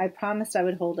 I promised I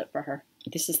would hold it for her.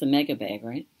 This is the mega bag,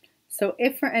 right? So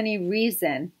if for any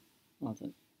reason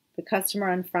the customer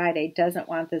on Friday doesn't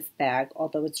want this bag,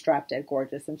 although it's drop dead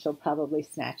gorgeous, and she'll probably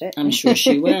snatch it. I'm sure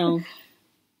she will.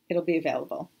 It'll be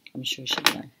available. I'm sure she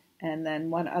will. And then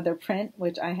one other print,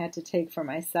 which I had to take for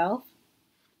myself,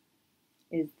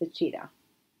 is the cheetah.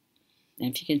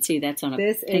 And if you can see, that's on a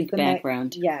pink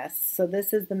background. Yes. So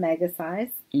this is the mega size,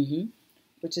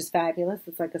 which is fabulous.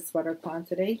 It's like a sweater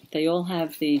quantity. They all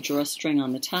have the drawstring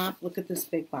on the top. Look at this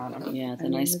big bottom. Yeah, the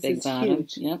nice big bottom.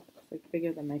 Huge. Yep. like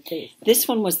bigger than my face. This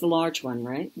one was the large one,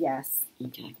 right? Yes.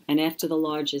 Okay. And after the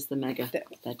large is the mega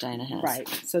that Dina has. Right.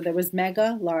 So there was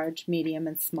mega, large, medium,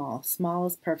 and small. Small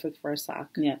is perfect for a sock.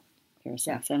 Yeah. For a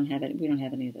sock. Yeah. I don't have it. We don't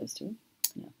have any of those, do we?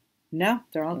 No. No,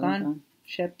 they're all gone.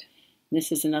 Shipped.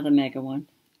 This is another mega one.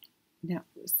 Now,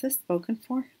 is this spoken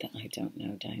for? I don't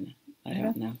know, Dina. I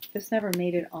don't know. This never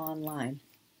made it online.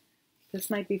 This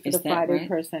might be for the Friday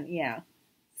person. Yeah.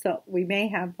 So we may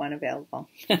have one available.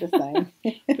 Just saying.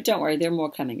 But don't worry, there are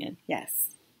more coming in.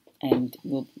 Yes. And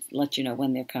we'll let you know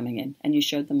when they're coming in. And you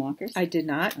showed the markers? I did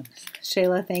not. Oh.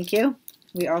 Shayla, thank you.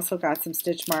 We also got some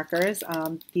stitch markers.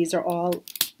 These are all,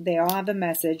 they all have a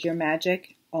message, your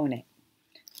magic, own it.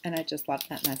 And I just love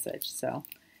that message. So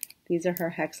these are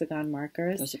her hexagon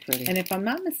markers. Those are pretty. And if I'm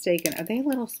not mistaken, are they a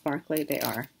little sparkly? They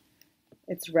are.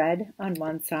 It's red on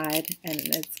one side, and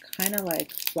it's kind of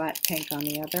like flat pink on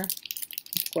the other.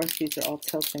 Of course, these are all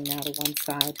tilting now to one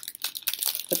side.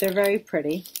 But they're very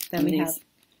pretty. Then we have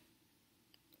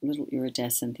little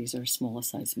iridescent. These are smaller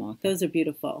size markers. Those are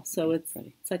beautiful. So it's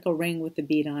like a ring with a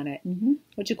bead on it. Mm-hmm.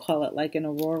 What'd you call it? Like an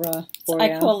aurora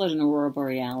borealis? I call it an aurora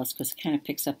borealis because it kind of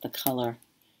picks up the color.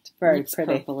 It's very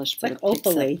pretty. Purplish, it's like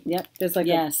opaly. Yep. There's like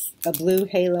a blue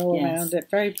halo around it.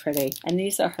 Very pretty. And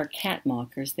these are her cat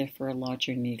markers. They're for a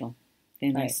larger needle.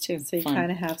 They're nice too. So you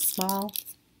kind of have small,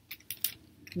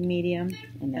 medium,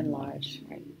 and large.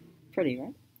 Right. Pretty,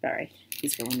 right? Very.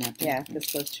 These go in that bag. Yeah,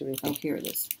 this goes to Oh, here it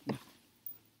is. You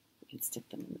can stick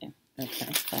them in there.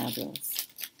 Okay. Fabulous.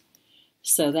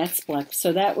 So that's black.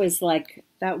 So that was like...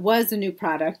 That was a new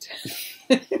product.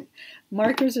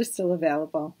 Markers are still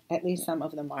available. At least some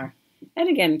of them are. And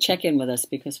again, check in with us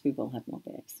because we will have more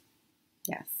bags.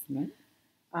 Yes. Right?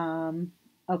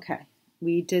 Okay.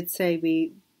 We did say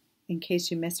in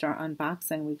case you missed our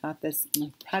unboxing, we got this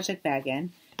project bag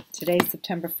in. Today's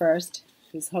September 1st.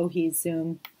 It was Hohi's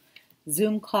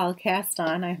Zoom call cast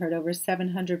on. I heard over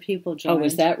 700 people joined. Oh,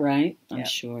 is that right? I'm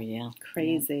sure, yeah.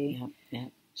 Crazy. Yeah.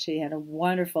 She had a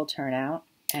wonderful turnout.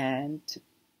 And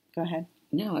go ahead.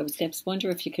 No, I was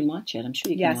wondering if you can watch it. I'm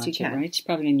sure you can watch you can. It, right? It's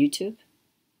probably on YouTube.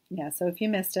 Yeah, so if you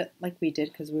missed it, like we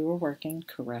did, because we were working.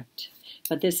 Correct.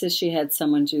 But this is, she had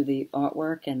someone do the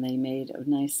artwork, and they made a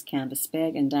nice canvas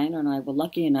bag, and Dina and I were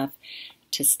lucky enough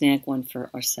to snag one for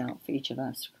ourselves, for each of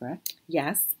us, correct?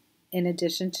 Yes. In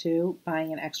addition to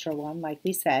buying an extra one, like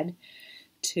we said,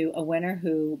 to a winner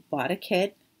who bought a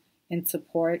kit in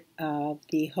support of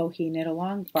the Hohi Knit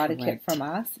Along, bought a kit from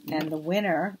us, and the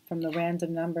winner from the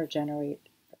random number generator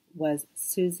was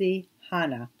Susie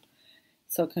Hanna.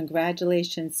 So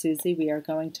congratulations, Susie. We are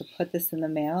going to put this in the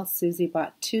mail. Susie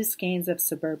bought 2 skeins of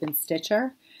Suburban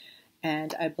Stitcher,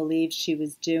 and I believe she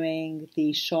was doing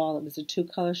the shawl. It was a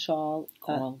 2-color shawl.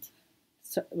 Called?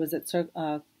 Was it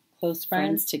Close Friends?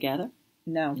 Friends Together?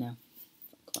 No.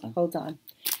 Hold on.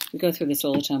 We go through this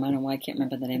all the time. I don't know why I can't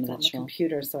remember the name of that shawl. It's on the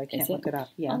computer, so I can't look it up.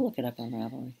 Yeah. I'll look it up on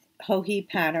Ravelry. Hohi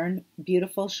pattern,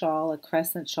 beautiful shawl, a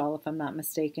crescent shawl, if I'm not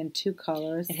mistaken. 2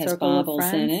 colors. It has bobbles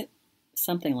in it.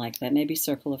 Something like that. Maybe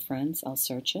Circle of Friends. I'll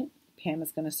search it. Pam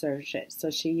is going to search it. So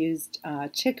she used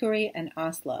chicory and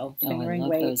Oslo. Fingering I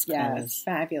love weight. those colors. Yes,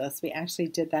 fabulous. We actually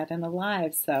did that in a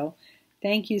live. So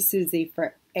thank you, Susie,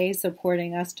 for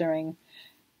supporting us during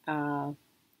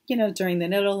during the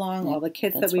knit along, all the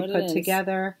kits that we put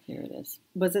together. Here it is.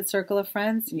 Was it Circle of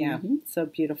Friends? Yeah. Mm-hmm. So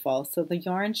beautiful. So the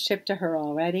yarn shipped to her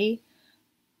already.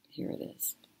 Here it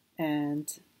is. And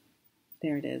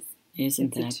there it is.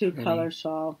 Isn't that It's a 2-color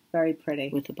shawl. Very pretty.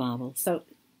 With the bobbles. So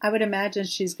I would imagine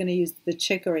she's going to use the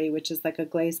chicory, which is like a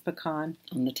glazed pecan,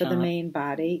 on the for the main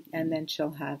body. And then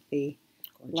she'll have the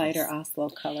lighter Oslo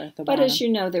color at the bottom. But as you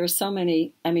know, there are so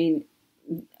many,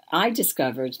 I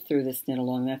discovered through this knit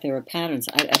along that there were patterns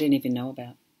I didn't even know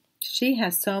about. She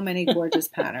has so many gorgeous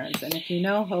patterns, and if you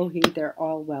know Hohi, they're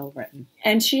all well written.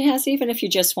 And she has, even if you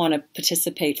just want to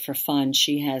participate for fun,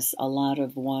 she has a lot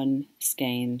of one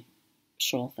skein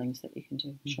shawl things that you can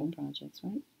do, shawl projects,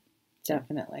 right?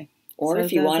 Definitely. Or so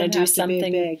if you want to do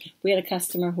something big. We had a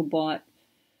customer who bought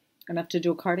enough to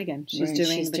do a cardigan. She's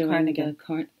doing the cardigan.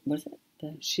 What is it?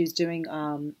 She's doing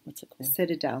what's it called?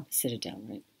 Citadel. Citadel,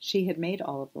 right? She had made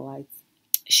all of the lights.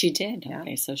 She did.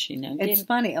 Okay, so she knows. It's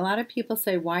funny. A lot of people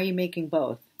say, "Why are you making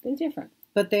both?" They're different.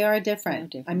 But they are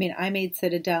different. I mean, I made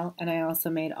Citadel, and I also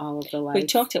made all of the lights. We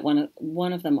talked at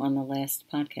one of them on the last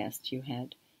podcast. You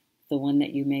had the one that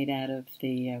you made out of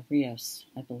the Rios,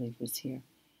 I believe, was here.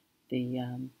 The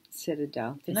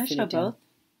Citadel. Did I show both?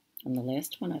 On the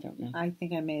last one, I don't know. I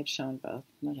think I may have shown both.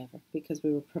 Whatever. Because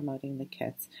we were promoting the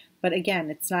kits. But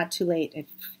again, it's not too late. If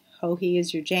Hohi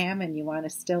is your jam and you want to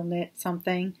still knit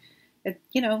something,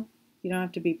 You don't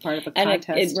have to be part of a And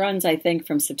contest. it runs, I think,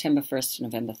 from September 1st to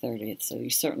November 30th, so you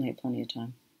certainly have plenty of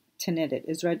time. To knit it.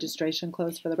 Is registration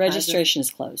closed for the registration is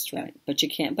closed, right? Yeah. But you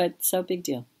can't. But it's no big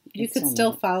deal. You could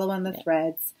still follow on the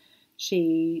threads.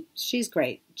 She's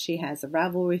great. She has a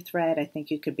Ravelry thread. I think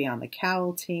you could be on the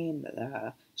cowl team,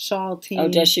 the shawl team. Oh,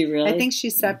 does she really? I think she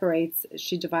separates.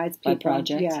 She divides people. By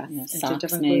project. Yes, yeah. into Socks,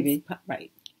 different maybe. groups. Right.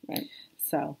 Right.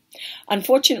 So,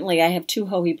 unfortunately, I have 2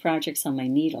 Hohe projects on my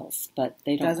needles, but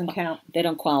they don't doesn't count. They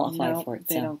don't qualify for it.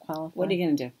 They don't qualify. What are you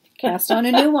going to do? Cast on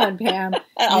a new one, Pam.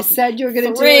 You said you were going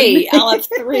to do 3. I'll have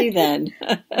 3 then.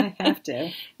 I have to.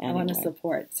 Anyway. I want to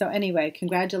support. So anyway,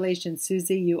 congratulations,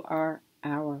 Susie. You are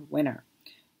our winner.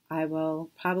 I will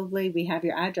probably, we have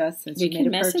your address since you made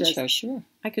a purchase. Message her, sure.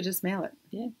 I could just mail it.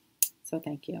 Yeah. So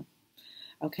thank you.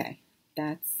 Okay,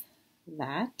 that's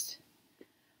that.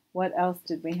 What else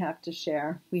did we have to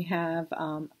share? We have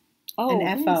an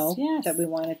FO that we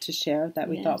wanted to share that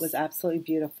we thought was absolutely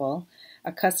beautiful.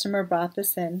 A customer brought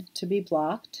this in to be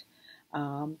blocked.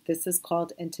 This is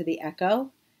called Into the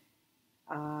Echo.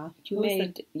 Cheryl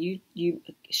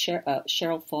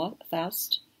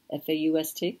Faust,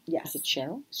 F-A-U-S-T? Yes. Is it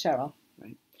Cheryl? Cheryl.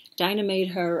 Right. Dina made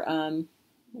her,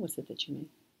 what was it that you made?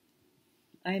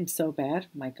 I am so bad.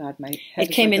 My God, my head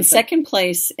It came in second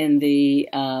place in the,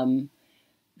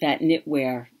 that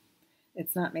knitwear.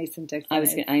 It's not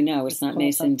Mason-Dixon. I know, it's not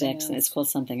Mason-Dixon. It's called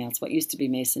something else. What used to be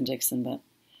Mason-Dixon, but...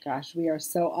 Gosh, we are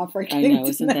so off our game. I know,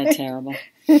 isn't that terrible?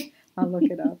 I'll look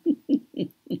it up.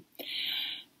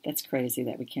 That's crazy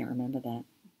that we can't remember that.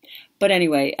 But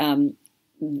anyway,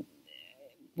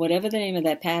 whatever the name of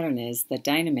that pattern is that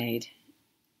Dina made.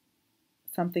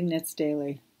 Something Knits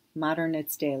Daily. Modern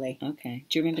Knits Daily. Okay.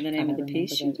 Do you remember the name of the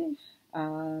piece you did?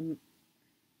 Modern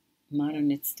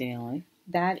Knits Daily.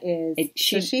 That is,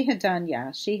 she had done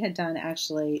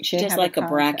actually. She does like a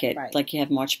bracket, right. Like you have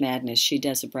March Madness. She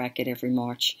does a bracket every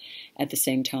March at the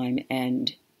same time.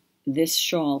 And this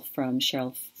shawl from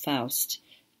Cheryl Faust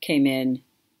came in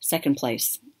second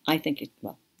place. I think I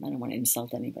don't want to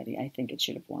insult anybody. I think it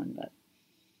should have won, but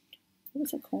what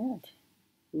was it called?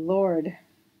 Lord.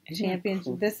 Champions.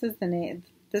 Cool? This is the name.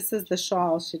 This is the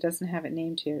shawl. She doesn't have it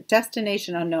named here.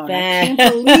 Destination Unknown. I can't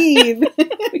believe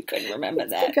we couldn't remember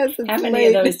that. How many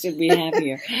of those did we have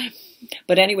here?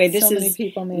 But anyway, this so many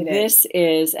people made it. This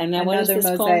is, and now what is this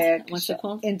mosaic called? What's it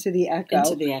called? Into the Echo.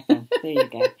 Into the Echo. There you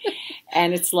go.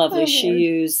 And it's lovely. She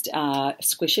used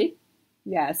Squishy.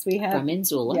 Yes, we have from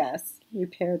Anzula. Yes, we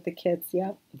paired the kits.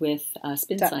 Yep. With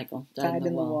Spin Cycle dyed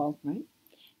in the wall. Right.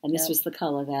 And this was the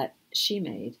color that she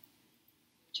made,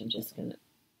 which I'm just gonna.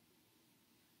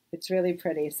 It's really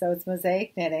pretty. So it's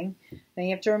mosaic knitting. Now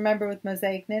you have to remember with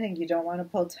mosaic knitting, you don't want to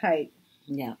pull tight.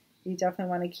 Yeah. You definitely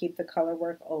want to keep the color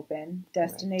work open.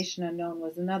 Destination Unknown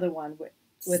was another one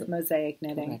with mosaic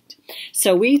knitting. Correct.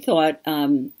 So we thought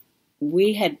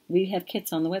we have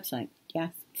kits on the website.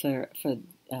 Yes. For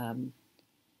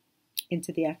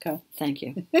Into the Echo. Thank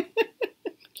you.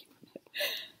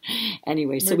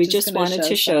 Anyway, so we just wanted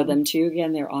to show them to you.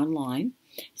 Again, they're online.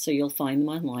 So you'll find them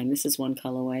online. This is one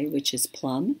colorway, which is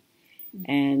Plum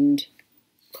and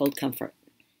Cold Comfort.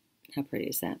 How pretty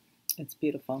is that? It's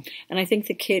beautiful. And I think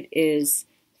the kit is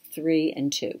 3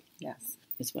 and 2. Yes.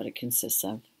 Is what it consists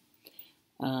of.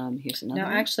 Here's another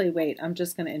one. Actually, wait. I'm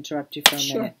just going to interrupt you for a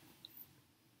minute.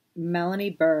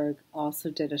 Melanie Berg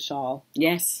also did a shawl.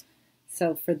 Yes.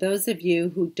 So for those of you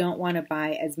who don't want to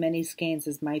buy as many skeins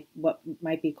as what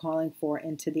might be calling for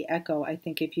Into the Echo, I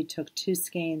think if you took 2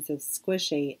 skeins of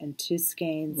Squishy and 2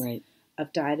 skeins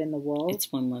of Dyed in the Wool.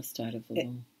 It's one less dyed of the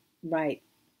wool. Right.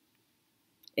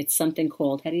 It's something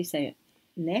called, how do you say it?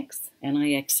 Nix?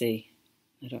 N-I-X-E.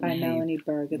 I don't know. By Melanie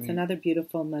Berg. It's another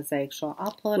beautiful mosaic shawl.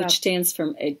 I'll pull it up. Which stands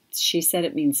for, she said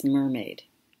it means mermaid.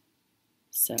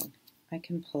 So. I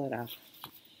can pull it up.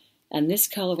 And this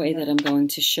colorway that I'm going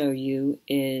to show you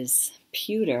is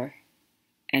Pewter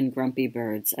and Grumpy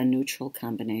Birds, a neutral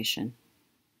combination.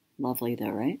 Lovely though,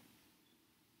 right?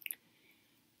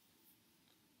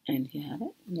 And you have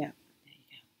it? Yeah. There you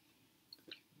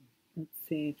go. Let's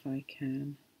see if I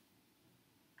can.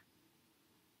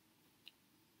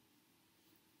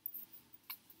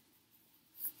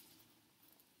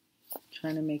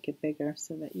 Trying to make it bigger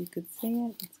so that you could see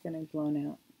it. It's getting blown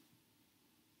out.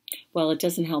 Well, it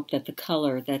doesn't help that the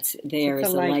color that's there is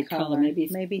a light color.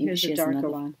 Maybe here's a darker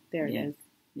one. There it is.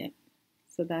 Yeah.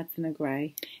 So that's in a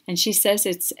gray. And she says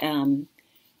it's, I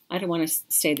don't want to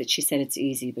say that she said it's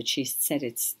easy, but she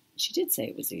did say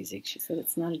it was easy. She said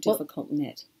it's not a difficult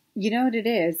knit. You know what it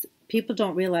is? People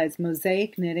don't realize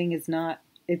mosaic knitting is not,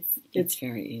 it's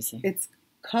very easy. It's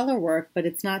color work, but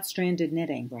it's not stranded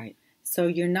knitting. Right. So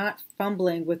you're not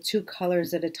fumbling with 2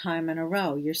 colors at a time in a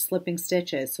row. You're slipping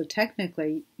stitches. So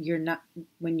technically, you're not,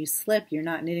 when you slip, you're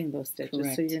not knitting those stitches.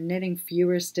 Correct. So you're knitting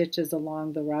fewer stitches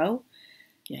along the row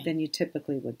than you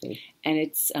typically would be. And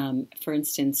it's, for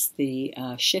instance, the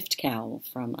shift cowl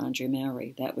from Andre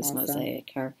Maury. That was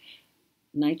mosaic. Her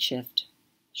night shift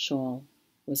shawl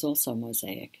was also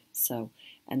mosaic. So,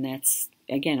 and that's,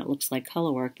 again, it looks like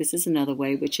color work. This is another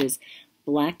way, which is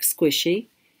black squishy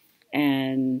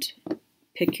and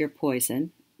pick your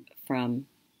poison from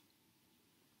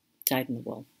Dyed in the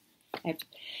Wool.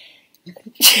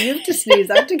 You have to sneeze.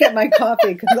 I have to get my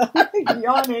coffee because I'm like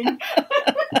yawning.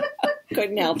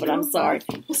 Couldn't help it. I'm sorry.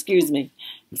 Excuse me.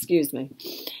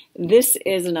 This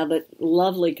is another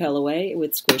lovely colorway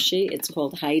with squishy. It's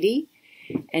called Heidi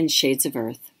and Shades of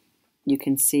Earth. You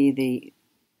can see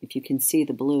if you can see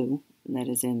the blue that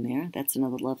is in there, that's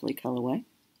another lovely colorway.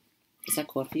 Is that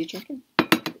coffee you're drinking?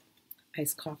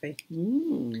 Iced coffee.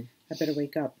 I better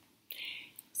wake up.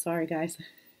 Sorry, guys.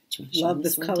 Love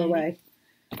this colorway.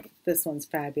 This one's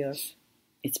fabulous.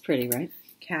 It's pretty, right?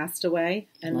 Castaway,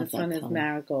 and this one is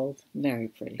marigold. Very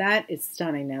pretty. That is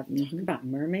stunning. Now, talk about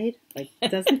mermaid. Like,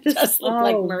 doesn't this it does look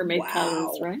like mermaid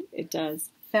colors, right? It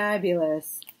does.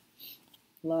 Fabulous.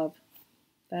 Love.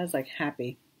 That is like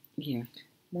happy. Here.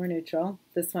 More neutral.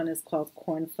 This one is called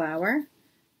Cornflower,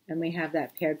 and we have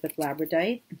that paired with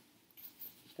Labradite.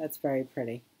 That's very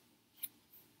pretty.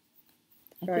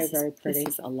 Very pretty. This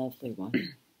is a lovely one.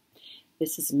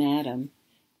 This is Madam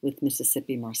with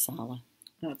Mississippi Marsala.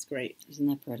 That's great. Isn't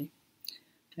that pretty?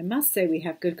 I must say we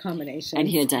have good combinations. And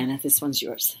here, Dina, this one's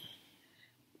yours.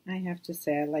 I have to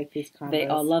say I like these combos. They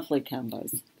are lovely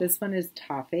combos. This one is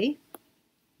Toffee,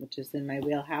 which is in my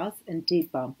wheelhouse, and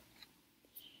Deep Bump.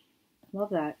 Love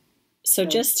that. So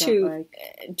just to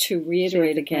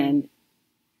reiterate again,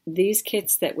 these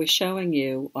kits that we're showing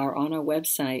you are on our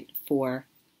website for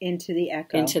Into the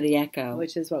Echo,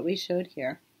 which is what we showed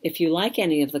here. If you like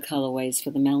any of the colorways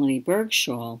for the Melanie Berg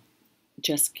shawl,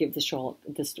 just give the shawl.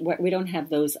 We don't have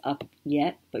those up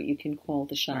yet, but you can call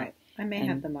the shop. Right. I may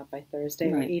have them up by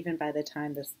Thursday, or even by the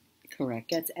time this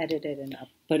gets edited and up.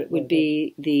 But it would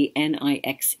be the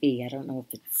NIXE. I don't know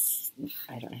if it's.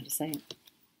 I don't know how to say it.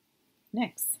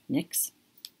 Nix.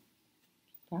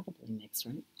 Probably Nix,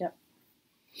 right? Yep.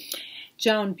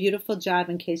 Joan, beautiful job.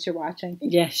 In case you're watching.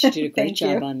 Yes, you did a great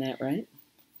job on that, right?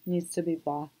 Needs to be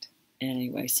blocked.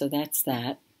 Anyway, so that's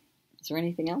that. Is there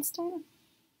anything else, Dina?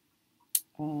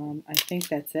 I think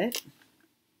that's it.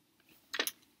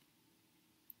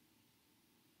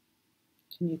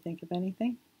 Can you think of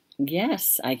anything?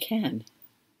 Yes, I can.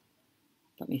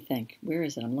 Let me think. Where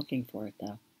is it? I'm looking for it,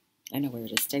 though. I know where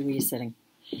it is. Stay where you're sitting.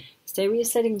 Stay where you're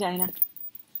sitting, Dina.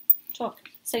 Talk.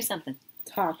 Say something.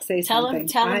 Say something.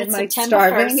 Tell them it's like September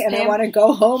starving 1st, and I want to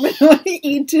go home and want to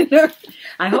eat dinner.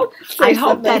 I hope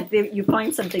that you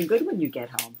find something good when you get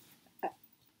home.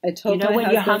 I told my when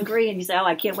husband, you're hungry and you say, "Oh,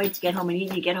 I can't wait to get home and eat,"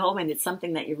 and you get home and it's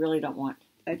something that you really don't want.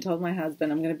 I told my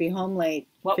husband I'm going to be home late.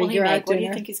 What will he make? What do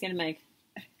you think he's going to make?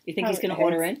 You think he's going to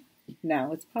order in?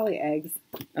 No, it's probably eggs.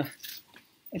 Oh.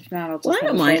 If not, I'll just. Well, I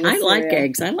don't mind. I like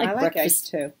eggs. I like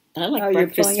breakfast eggs too. I like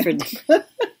breakfast for.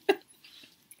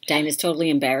 Dina's totally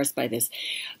embarrassed by this,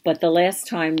 but the last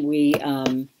time we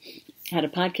had a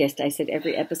podcast, I said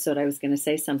every episode I was going to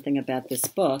say something about this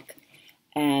book.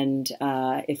 And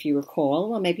if you recall,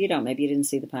 well, maybe you don't, maybe you didn't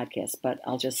see the podcast, but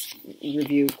I'll just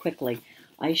review quickly.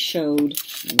 I showed,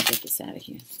 let me get this out of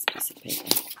here, this piece of paper.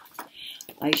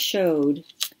 I showed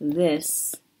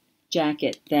this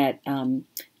jacket that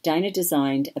Dina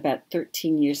designed about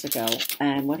 13 years ago.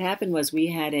 And what happened was we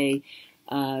had a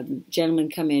gentleman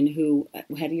come in who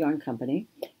had a yarn company.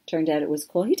 Turned out it was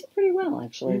cool. He did pretty well,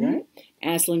 actually, right?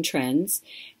 Aslan Trends.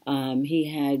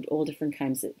 He had all different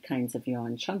kinds of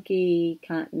yarn. Chunky,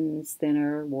 cottons,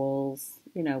 thinner, wools,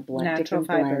 natural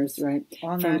fibers, blends, right?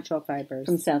 All natural fibers.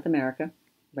 From South America,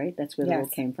 right? That's where the wool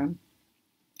came from.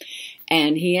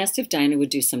 And he asked if Dina would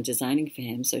do some designing for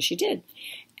him, so she did.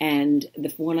 And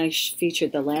the one I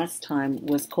featured the last time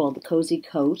was called the Cozy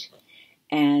Coat.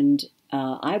 And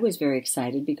I was very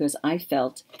excited because I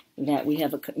felt that we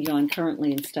have a yarn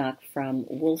currently in stock from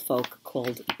Woolfolk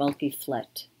called Bulky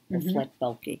Flet, or Flet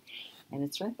Bulky. And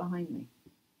it's right behind me.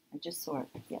 I just saw it.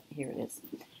 Yep, here it is.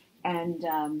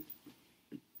 And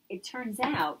it turns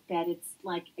out that it's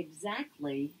like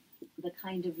exactly the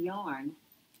kind of yarn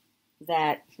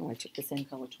that, I took the same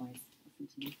color twice. Listen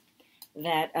to me.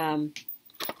 That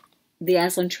the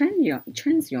Aslan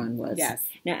Trends yarn was. Yes.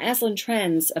 Now, Aslan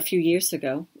Trends, a few years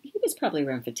ago, he was probably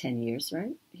around for 10 years,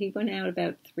 right? He went out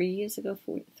about 4 years ago,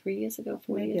 4 years ago.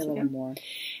 Maybe a little more.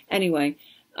 Anyway,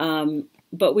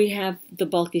 But we have the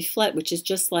bulky flet, which is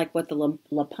just like what the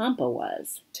La Pampa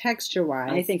was.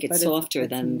 Texture-wise. I think it's softer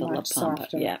than the La Pampa.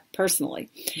 Softer. Yeah, personally.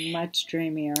 Much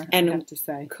dreamier, and, I have to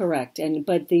say. Correct.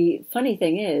 But the funny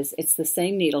thing is, it's the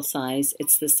same needle size.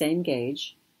 It's the same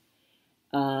gauge.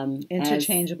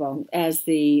 Interchangeable. As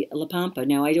the La Pampa.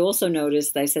 Now, I also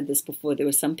noticed, I said this before, there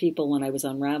were some people when I was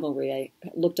on Ravelry, I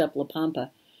looked up La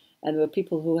Pampa, and there were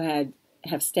people who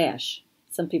have stash.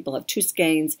 Some people have 2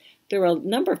 skeins. There were a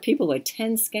number of people who had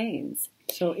 10 skeins.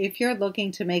 So if you're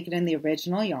looking to make it in the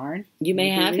original yarn, you may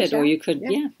have it, or you could,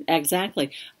 yeah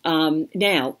exactly.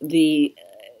 Now, the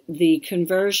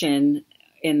conversion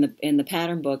in the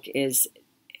pattern book is,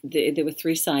 there were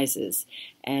 3 sizes,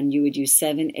 and you would use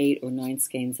 7, 8, or 9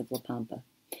 skeins of La Pampa.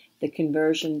 The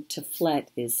conversion to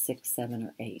flet is 6, 7,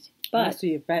 or 8. But so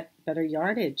you have better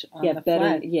yardage on the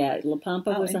better, flet. Yeah, La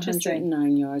Pampa was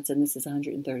 109 yards, and this is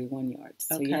 131 yards.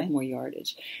 So you have more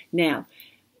yardage. Now,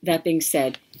 that being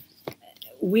said,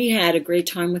 we had a great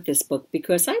time with this book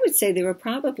because I would say there were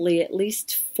probably at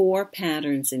least 4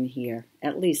 patterns in here,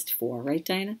 at least 4, right,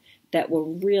 Dina, that were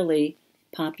really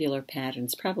popular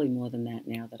patterns, probably more than that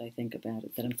now that I think about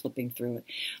it, that I'm flipping through it.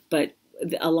 But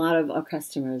a lot of our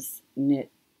customers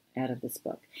knit out of this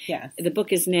book. Yes. The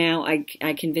book is now,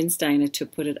 I convinced Dina to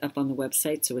put it up on the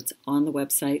website, so it's on the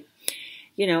website.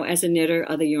 You know, as a knitter,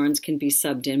 other yarns can be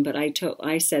subbed in, but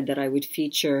I said that I would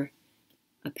feature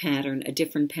a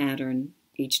different pattern,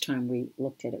 each time we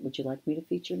looked at it. Would you like me to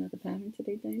feature another pattern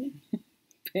today, Dina?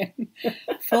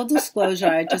 Full disclosure,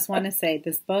 I just want to say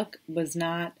this book was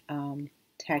not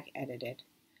tech edited.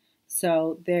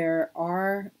 So there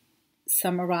are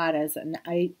some erratas, and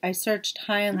I searched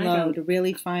high and low to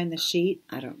really find the sheet.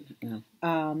 I don't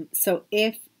know. So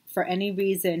if for any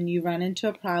reason you run into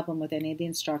a problem with any of the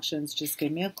instructions, just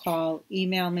give me a call,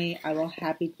 email me.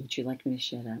 Would you like me to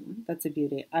share that one? That's a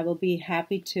beauty. I will be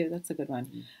happy to. That's a good one.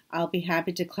 Mm-hmm. I'll be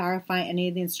happy to clarify any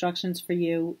of the instructions for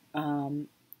you.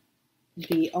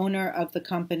 The owner of the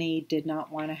company did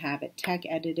not want to have it tech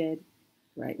edited.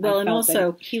 Right. Well, and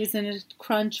also he was in a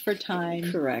crunch for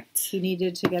time. Correct. He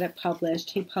needed to get it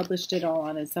published. He published it all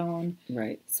on his own.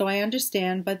 Right. So I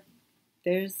understand, but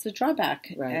there's a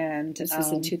drawback. Right. And this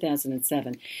is in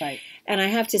 2007. Right. And I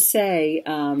have to say,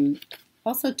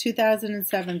 also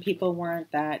 2007, people weren't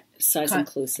that size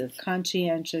inclusive,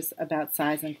 conscientious about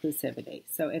size inclusivity.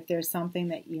 So if there's something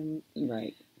that you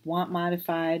want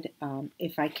modified,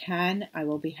 if I can, I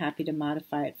will be happy to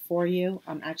modify it for you.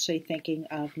 I'm actually thinking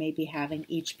of maybe having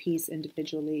each piece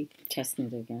individually test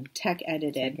knit again, tech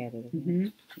edited. Mm-hmm.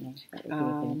 Yeah, that would be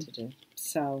a thing to do.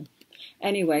 So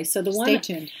anyway, so the one, stay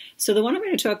tuned. So the one I'm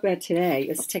going to talk about today,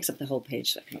 this takes up the whole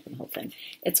page, so I can open the whole thing.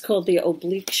 It's called the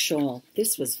Oblique Shawl.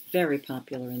 This was very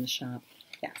popular in the shop.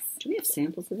 Yes. Do we have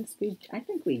samples of this? I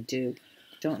think we do.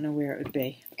 Don't know where it would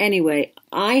be. Anyway,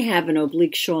 I have an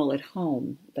oblique shawl at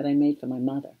home that I made for my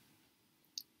mother.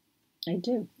 I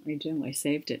do. I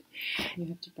saved it. You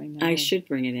have to bring that I should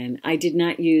bring it in. I did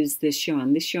not use this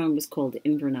yarn. This yarn was called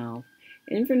Invernal.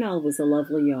 Invernal was a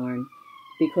lovely yarn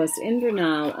because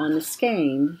Invernal on the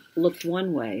skein looked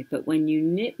one way, but when you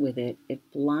knit with it, it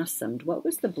blossomed. What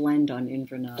was the blend on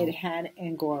Invernal? It had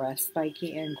Angora,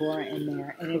 spiky Angora in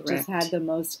there, and Correct. It just had the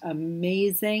most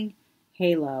amazing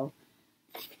halo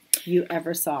you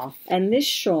ever saw. And this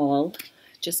shawl,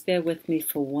 just bear with me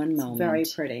for one moment. Very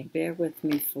pretty. Bear with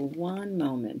me for one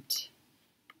moment.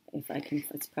 If I can,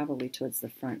 it's probably towards the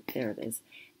front. There it is.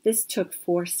 This took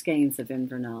 4 skeins of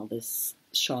Invernal, this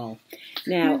shawl.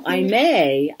 Now, I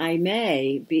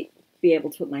may be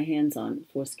able to put my hands on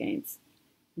 4 skeins.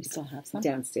 You still have some?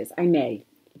 Downstairs. I may.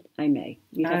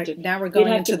 You'd have to, now we're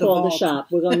going into the vault. The shop.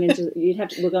 We're going into.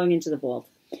 We're going into the vault.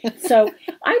 So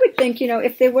I would think,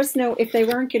 if they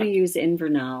weren't going to use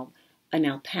Invernal, an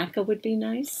alpaca would be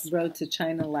nice. Road to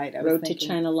China Light. Road to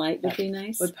China Light would be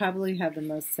nice. Would probably have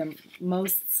the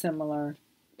most similar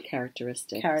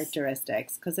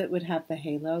characteristics because it would have the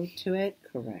halo to it.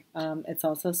 Correct. It's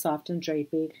also soft and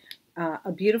drapey.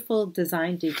 A beautiful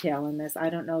design detail in this. I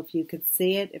don't know if you could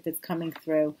see it, if it's coming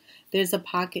through. There's a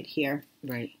pocket here.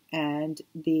 Right. And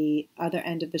the other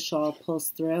end of the shawl pulls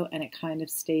through and it kind of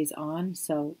stays on.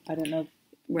 So I don't know.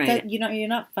 Right. You're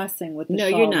not fussing with the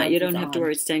shawl. No, you're not. You don't have to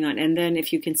worry it's staying on. And then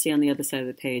if you can see on the other side of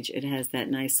the page, it has that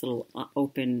nice little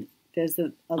open. There's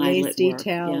a lace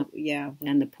detail. Yeah.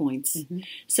 And the points. Mm-hmm.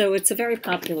 So it's a very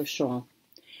popular shawl.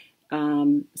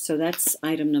 So that's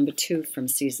item number 2 from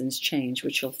Seasons Change,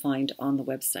 which you'll find on the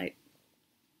website.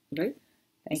 Right?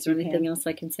 Is there anything else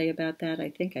I can say about that? I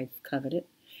think I've covered it.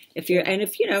 If you're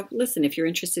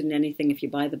interested in anything, if you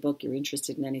buy the book, you're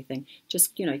interested in anything,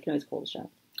 just, you can always call the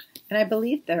shop. And I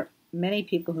believe they're many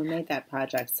people who made that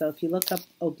project. So if you look up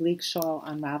Oblique Shawl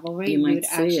on Ravelry, you might would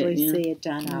actually see it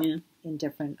done up in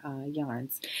different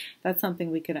yarns. That's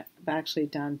something we could have actually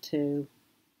done to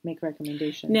make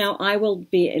recommendations. Now, I will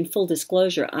be in full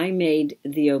disclosure. I made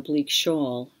the Oblique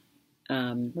Shawl.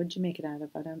 What did you make it out of?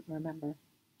 I don't remember.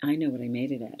 I know what I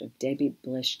made it out of. Debbie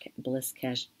Bliss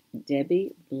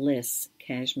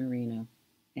Cashmerino,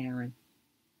 Aaron.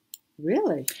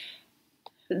 Really?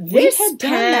 This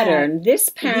pattern,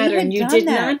 you did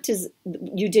not.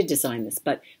 You did design this,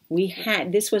 but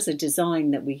this was a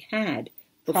design that we had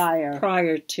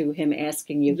prior to him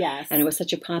asking you. Yes, and it was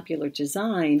such a popular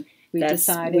design. We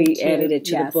decided we added it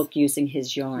to the book using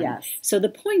his yarn. Yes. So the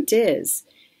point is,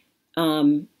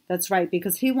 that's right,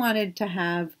 because he wanted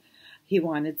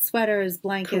sweaters,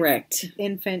 blankets, correct,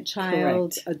 infant,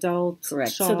 child, adult,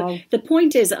 correct. shawl. So the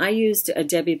point is, I used a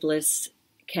Debbie Bliss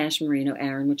Cashmerino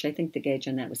Aaron, which I think the gauge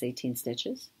on that was 18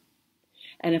 stitches.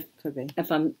 And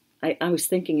I was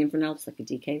thinking Inverness was like a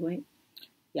DK weight.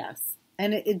 Yes.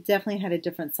 And it definitely had a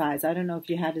different size. I don't know if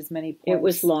you had as many points. It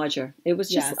was larger. It was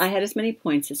just, I had as many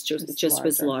points. It just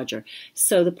was larger.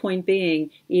 So the point being,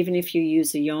 even if you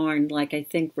use a yarn, like I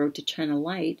think Road to China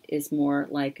Light is more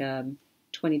like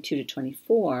 22 to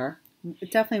 24.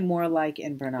 Definitely more like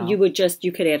Inverness.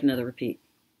 You could add another repeat.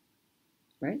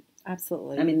 Right?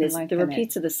 Absolutely. I mean, the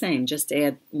repeats are the same, just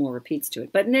add more repeats to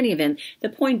it. But in any event, the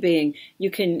point being,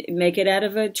 you can make it out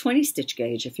of a 20-stitch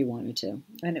gauge if you wanted to.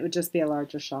 And it would just be a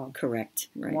larger shawl. Correct.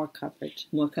 Right. More coverage.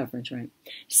 More coverage, right.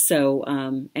 So,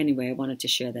 anyway, I wanted to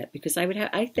share that because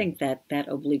I think that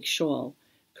Oblique Shawl,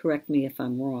 correct me if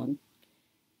I'm wrong,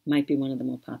 might be one of the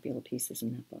more popular pieces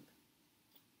in that book.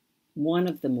 One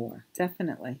of the more.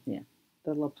 Definitely. Yeah.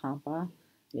 The La Pampa.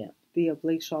 Yeah. The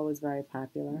Oblique Shawl was very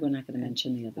popular. We're not going to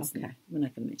mention the others. Okay. Now. We're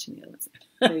not going to mention the others.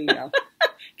 There you go.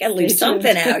 Got to leave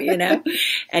something out,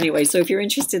 Anyway, so if you're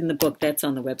interested in the book, that's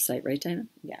on the website, right, Dina?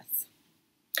 Yes.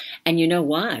 And you know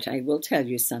what? I will tell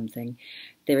you something.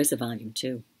 There is a volume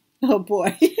 2. Oh,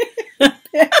 boy.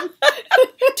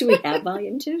 Do we have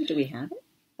volume 2? Do we have it?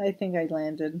 I think I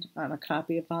landed on a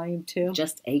copy of volume 2.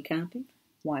 Just a copy?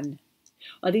 1.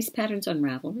 Are these patterns on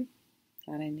Ravelry?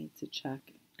 That I need to check.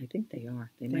 I think they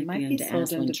are. They might be under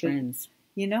Aslan Trends.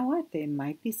 You know what? They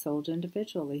might be sold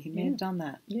individually. He may have done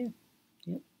that. Yeah.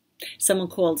 Yep. Someone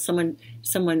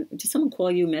did someone call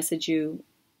you, message you?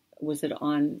 Was it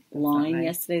online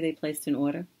yesterday they placed an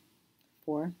order?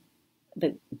 For?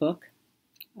 The book?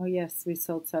 Oh, yes. We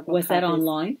sold several Was that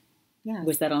online? Yes.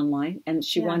 Was that online? And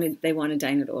they wanted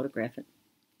Dina to autograph it.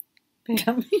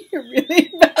 You're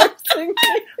really embarrassing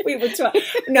me. We were talking.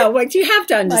 No, what you have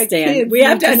to understand. We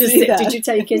have to understand. Did you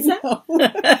tell your kids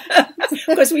that?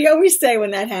 Because we always say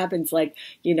when that happens, like,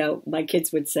 my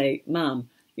kids would say, "Mom,"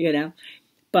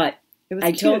 But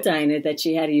I told Dina that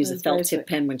she had to use a felt tip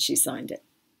pen when she signed it.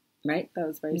 Right? That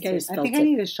was very sweet. I think I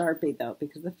need a Sharpie, though,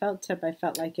 because the felt tip, I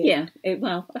felt like it... Yeah, a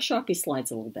Sharpie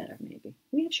slides a little better, maybe.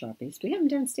 We have Sharpies. We have them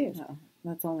downstairs. No,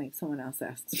 that's only if someone else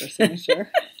asks for signature.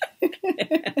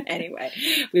 Anyway,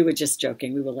 we were just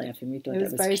joking. We were laughing. We thought that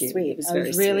was very cute. Sweet. It was I very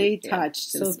was really sweet. touched,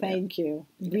 so thank you.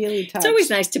 Really touched. It's always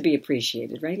nice to be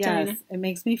appreciated, right, Yes, Dina? it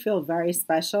makes me feel very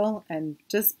special, and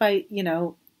just by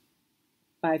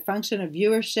function of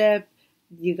viewership,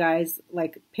 you guys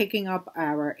like picking up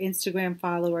our Instagram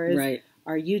followers, right?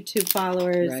 Our YouTube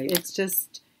followers. Right. It's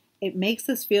just, it makes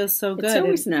us feel so good. It's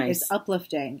always nice. It's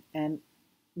uplifting, and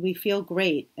we feel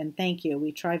great, and thank you.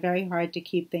 We try very hard to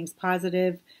keep things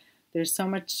positive. There's so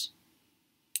much,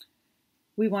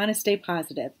 we want to stay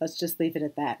positive. Let's just leave it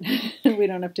at that. We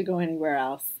don't have to go anywhere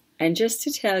else. And just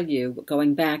to tell you,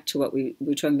 going back to what we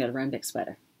were talking about, a Rhinebeck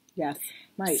sweater. Yes,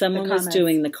 right. Someone was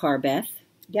doing the Carbeth.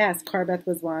 Yes, Carbeth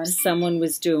was one. Someone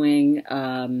was doing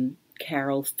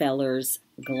Carol Feller's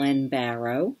Glen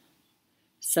Barrow.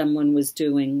 Someone was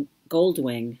doing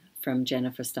Goldwing from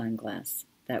Jennifer Steinglass.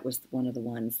 That was one of the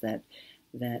ones that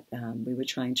we were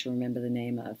trying to remember the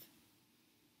name of.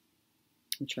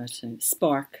 I'm trying to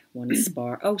Spark. One is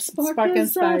Spark. Oh, Spark and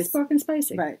Spice. Spark and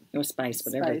Spicy. Right. Or Spice,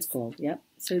 whatever it's called. Yep.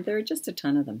 So there are just a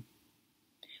ton of them.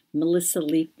 Melissa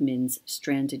Leapman's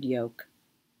Stranded Yoke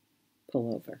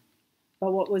pullover.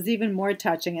 But what was even more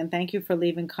touching, and thank you for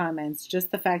leaving comments,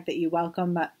 just the fact that you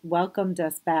welcomed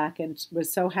us back and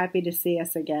was so happy to see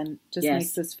us again, just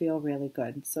makes us feel really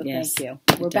good. So thank you.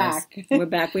 We're back. We're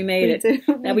back. We made it.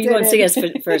 Now you won't see us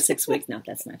for 6 weeks. No,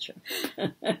 that's not true.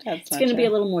 It's going to be a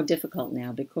little more difficult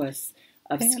now because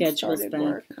of schedules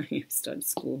back. You started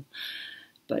school.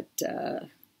 But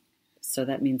so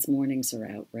that means mornings are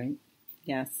out, right?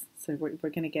 Yes. So we're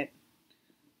going to get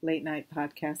late night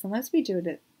podcasts unless we do it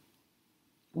at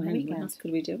When else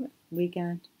could we do it?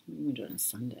 Weekend. We would do it on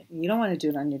Sunday. You don't want to do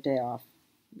it on your day off.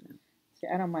 No. See,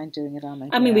 I don't mind doing it on my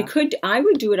day I mean, we off. could. I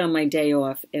would do it on my day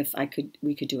off if I could.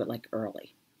 We could do it like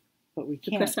early. But we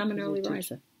can't. Because I'm an early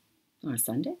riser. On a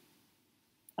Sunday?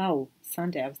 Oh,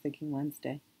 Sunday. I was thinking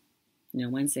Wednesday. No,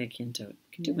 Wednesday I can't do it.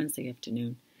 I can do Wednesday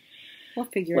afternoon. We'll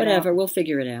figure it out. Whatever, we'll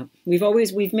figure it out. We've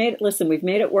made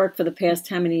it work for the past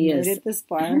how many years?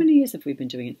 How many years have we been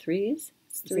doing it? 3 years?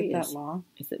 It's 3 years. Is it that long?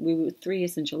 We were 3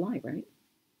 years in July, right?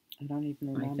 I don't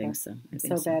even remember. I think so. I'm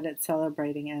so bad at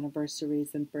celebrating anniversaries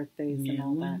and birthdays and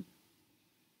all that.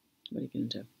 What are you going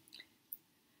to do?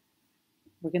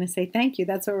 We're going to say thank you.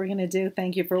 That's what we're going to do.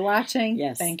 Thank you for watching.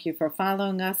 Yes. Thank you for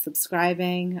following us,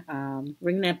 subscribing.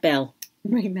 Ring that bell.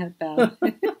 Ring that bell.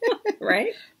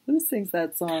 Right? Who sings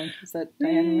that song? Is that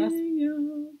Diana Ross?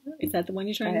 Is that the one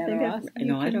you're trying to think Ross? of?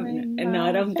 No, I don't know. No,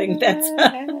 I don't think that's...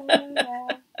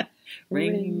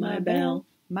 Ring my bell.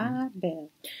 My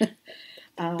bell.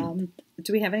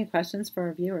 Do we have any questions for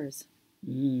our viewers?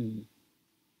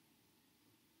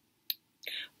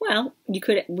 Well,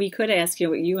 we could ask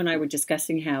you. You and I were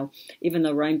discussing how, even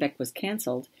though Rhinebeck was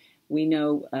canceled, we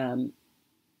know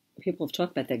people have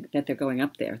talked about that they're going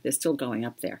up there. They're still going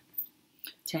up there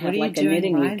to have like a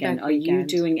knitting weekend. Are you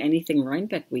doing anything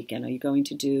Rhinebeck weekend? Are you going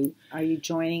to do? Are you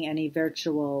joining any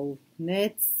virtual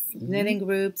knitting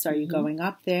groups? Are you going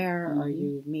up there? Are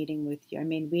you meeting with you? I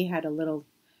mean, we had a little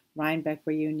Rhinebeck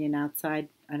reunion outside.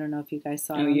 I don't know if you guys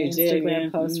saw on the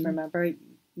Instagram post. Remember,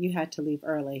 you had to leave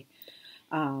early.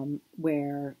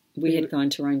 Where we had gone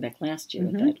to Rhinebeck last year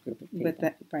with that group of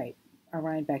people. Our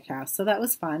Rhinebeck house. So that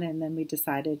was fun. And then we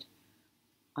decided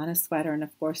on a sweater. And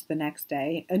of course, the next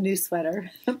day, a new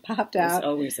sweater popped out. There's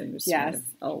always a new sweater. Yes.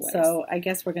 Always. So I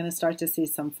guess we're going to start to see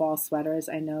some fall sweaters.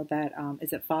 I know that,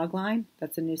 is it Fogline?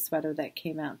 That's a new sweater that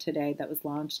came out today that was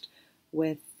launched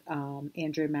with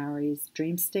Andrea Mowry's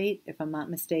Dream State, if I'm not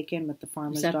mistaken, with the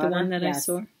farmer's daughter. Is that the one that I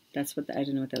saw? That's what I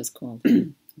didn't know what that was called.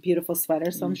 Beautiful sweater.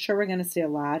 So I'm sure we're going to see a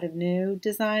lot of new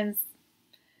designs.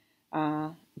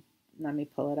 Let me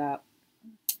pull it up.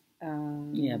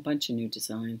 Yeah, a bunch of new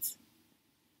designs.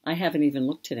 I haven't even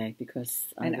looked today because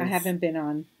I haven't been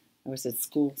on. I was at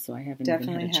school, so I haven't even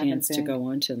had a chance to go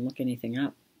on to look anything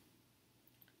up.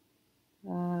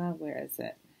 Where is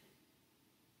it?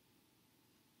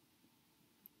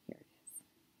 Here it is.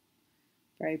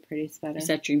 Very pretty sweater. Is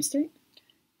that Dream State?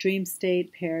 Dream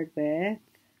State paired with...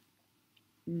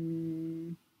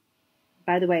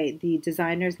 by the way, the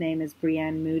designer's name is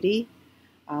Brienne Moody.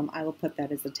 I will put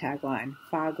that as a tagline,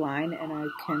 Fogline, and I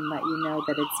can let you know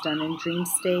that it's done in Dream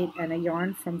State and a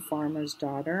yarn from Farmer's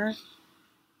Daughter.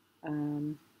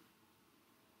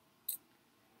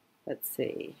 Let's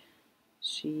see.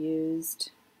 She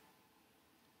used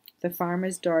the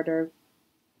Farmer's Daughter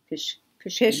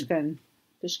Pishkin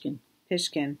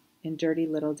in Dirty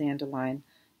Little Dandelion,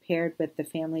 paired with the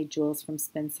family jewels from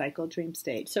Spin Cycle Dream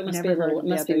State. So it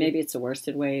must be maybe it's a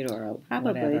worsted weight or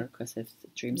whatever, because it's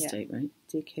Dream State, right?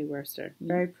 DK worsted.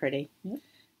 Very pretty. Yep.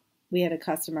 We had a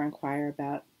customer inquire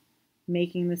about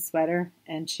making the sweater,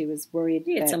 and she was worried.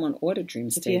 Yeah, someone ordered Dream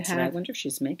State, so I wonder if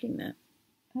she's making that.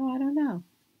 Oh, I don't know.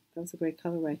 That was a great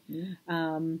colorway. Yeah.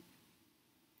 I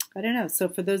don't know. So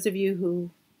for those of you who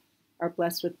are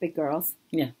blessed with big girls,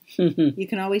 you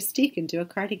can always steek and do a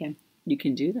cardigan. You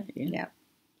can do that, Yeah.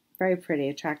 Very pretty,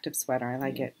 attractive sweater. I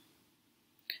like it.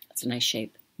 It's a nice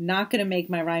shape. Not going to make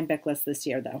my Rhinebeck list this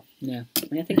year, though. No.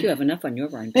 I think you have enough on your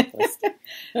Rhinebeck list.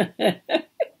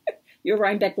 Your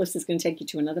Rhinebeck list is going to take you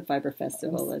to another fiber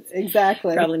festival.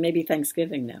 Exactly. Probably maybe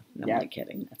Thanksgiving now. No, I'm not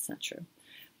kidding. That's not true.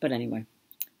 But anyway.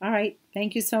 All right.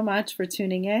 Thank you so much for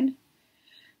tuning in.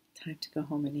 Time to go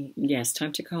home and eat. Yes,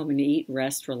 time to go home and eat,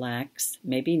 rest, relax,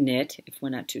 maybe knit if we're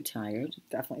not too tired.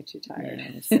 Definitely too tired.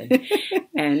 Yeah, we'll see.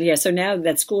 And so now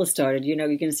that school has started, you're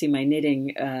going to see my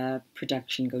knitting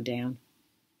production go down.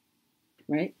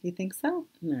 Right? You think so?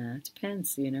 Nah, it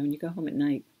depends, when you go home at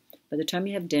night. By the time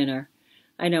you have dinner,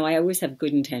 I know I always have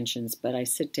good intentions, but I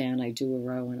sit down, I do a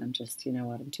row, and I'm just,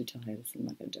 I'm too tired, so I'm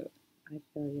not going to do it. I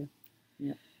feel you.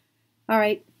 Yeah. All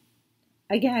right.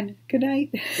 Again, good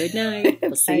night. Good night.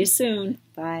 We'll see you soon.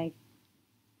 Bye.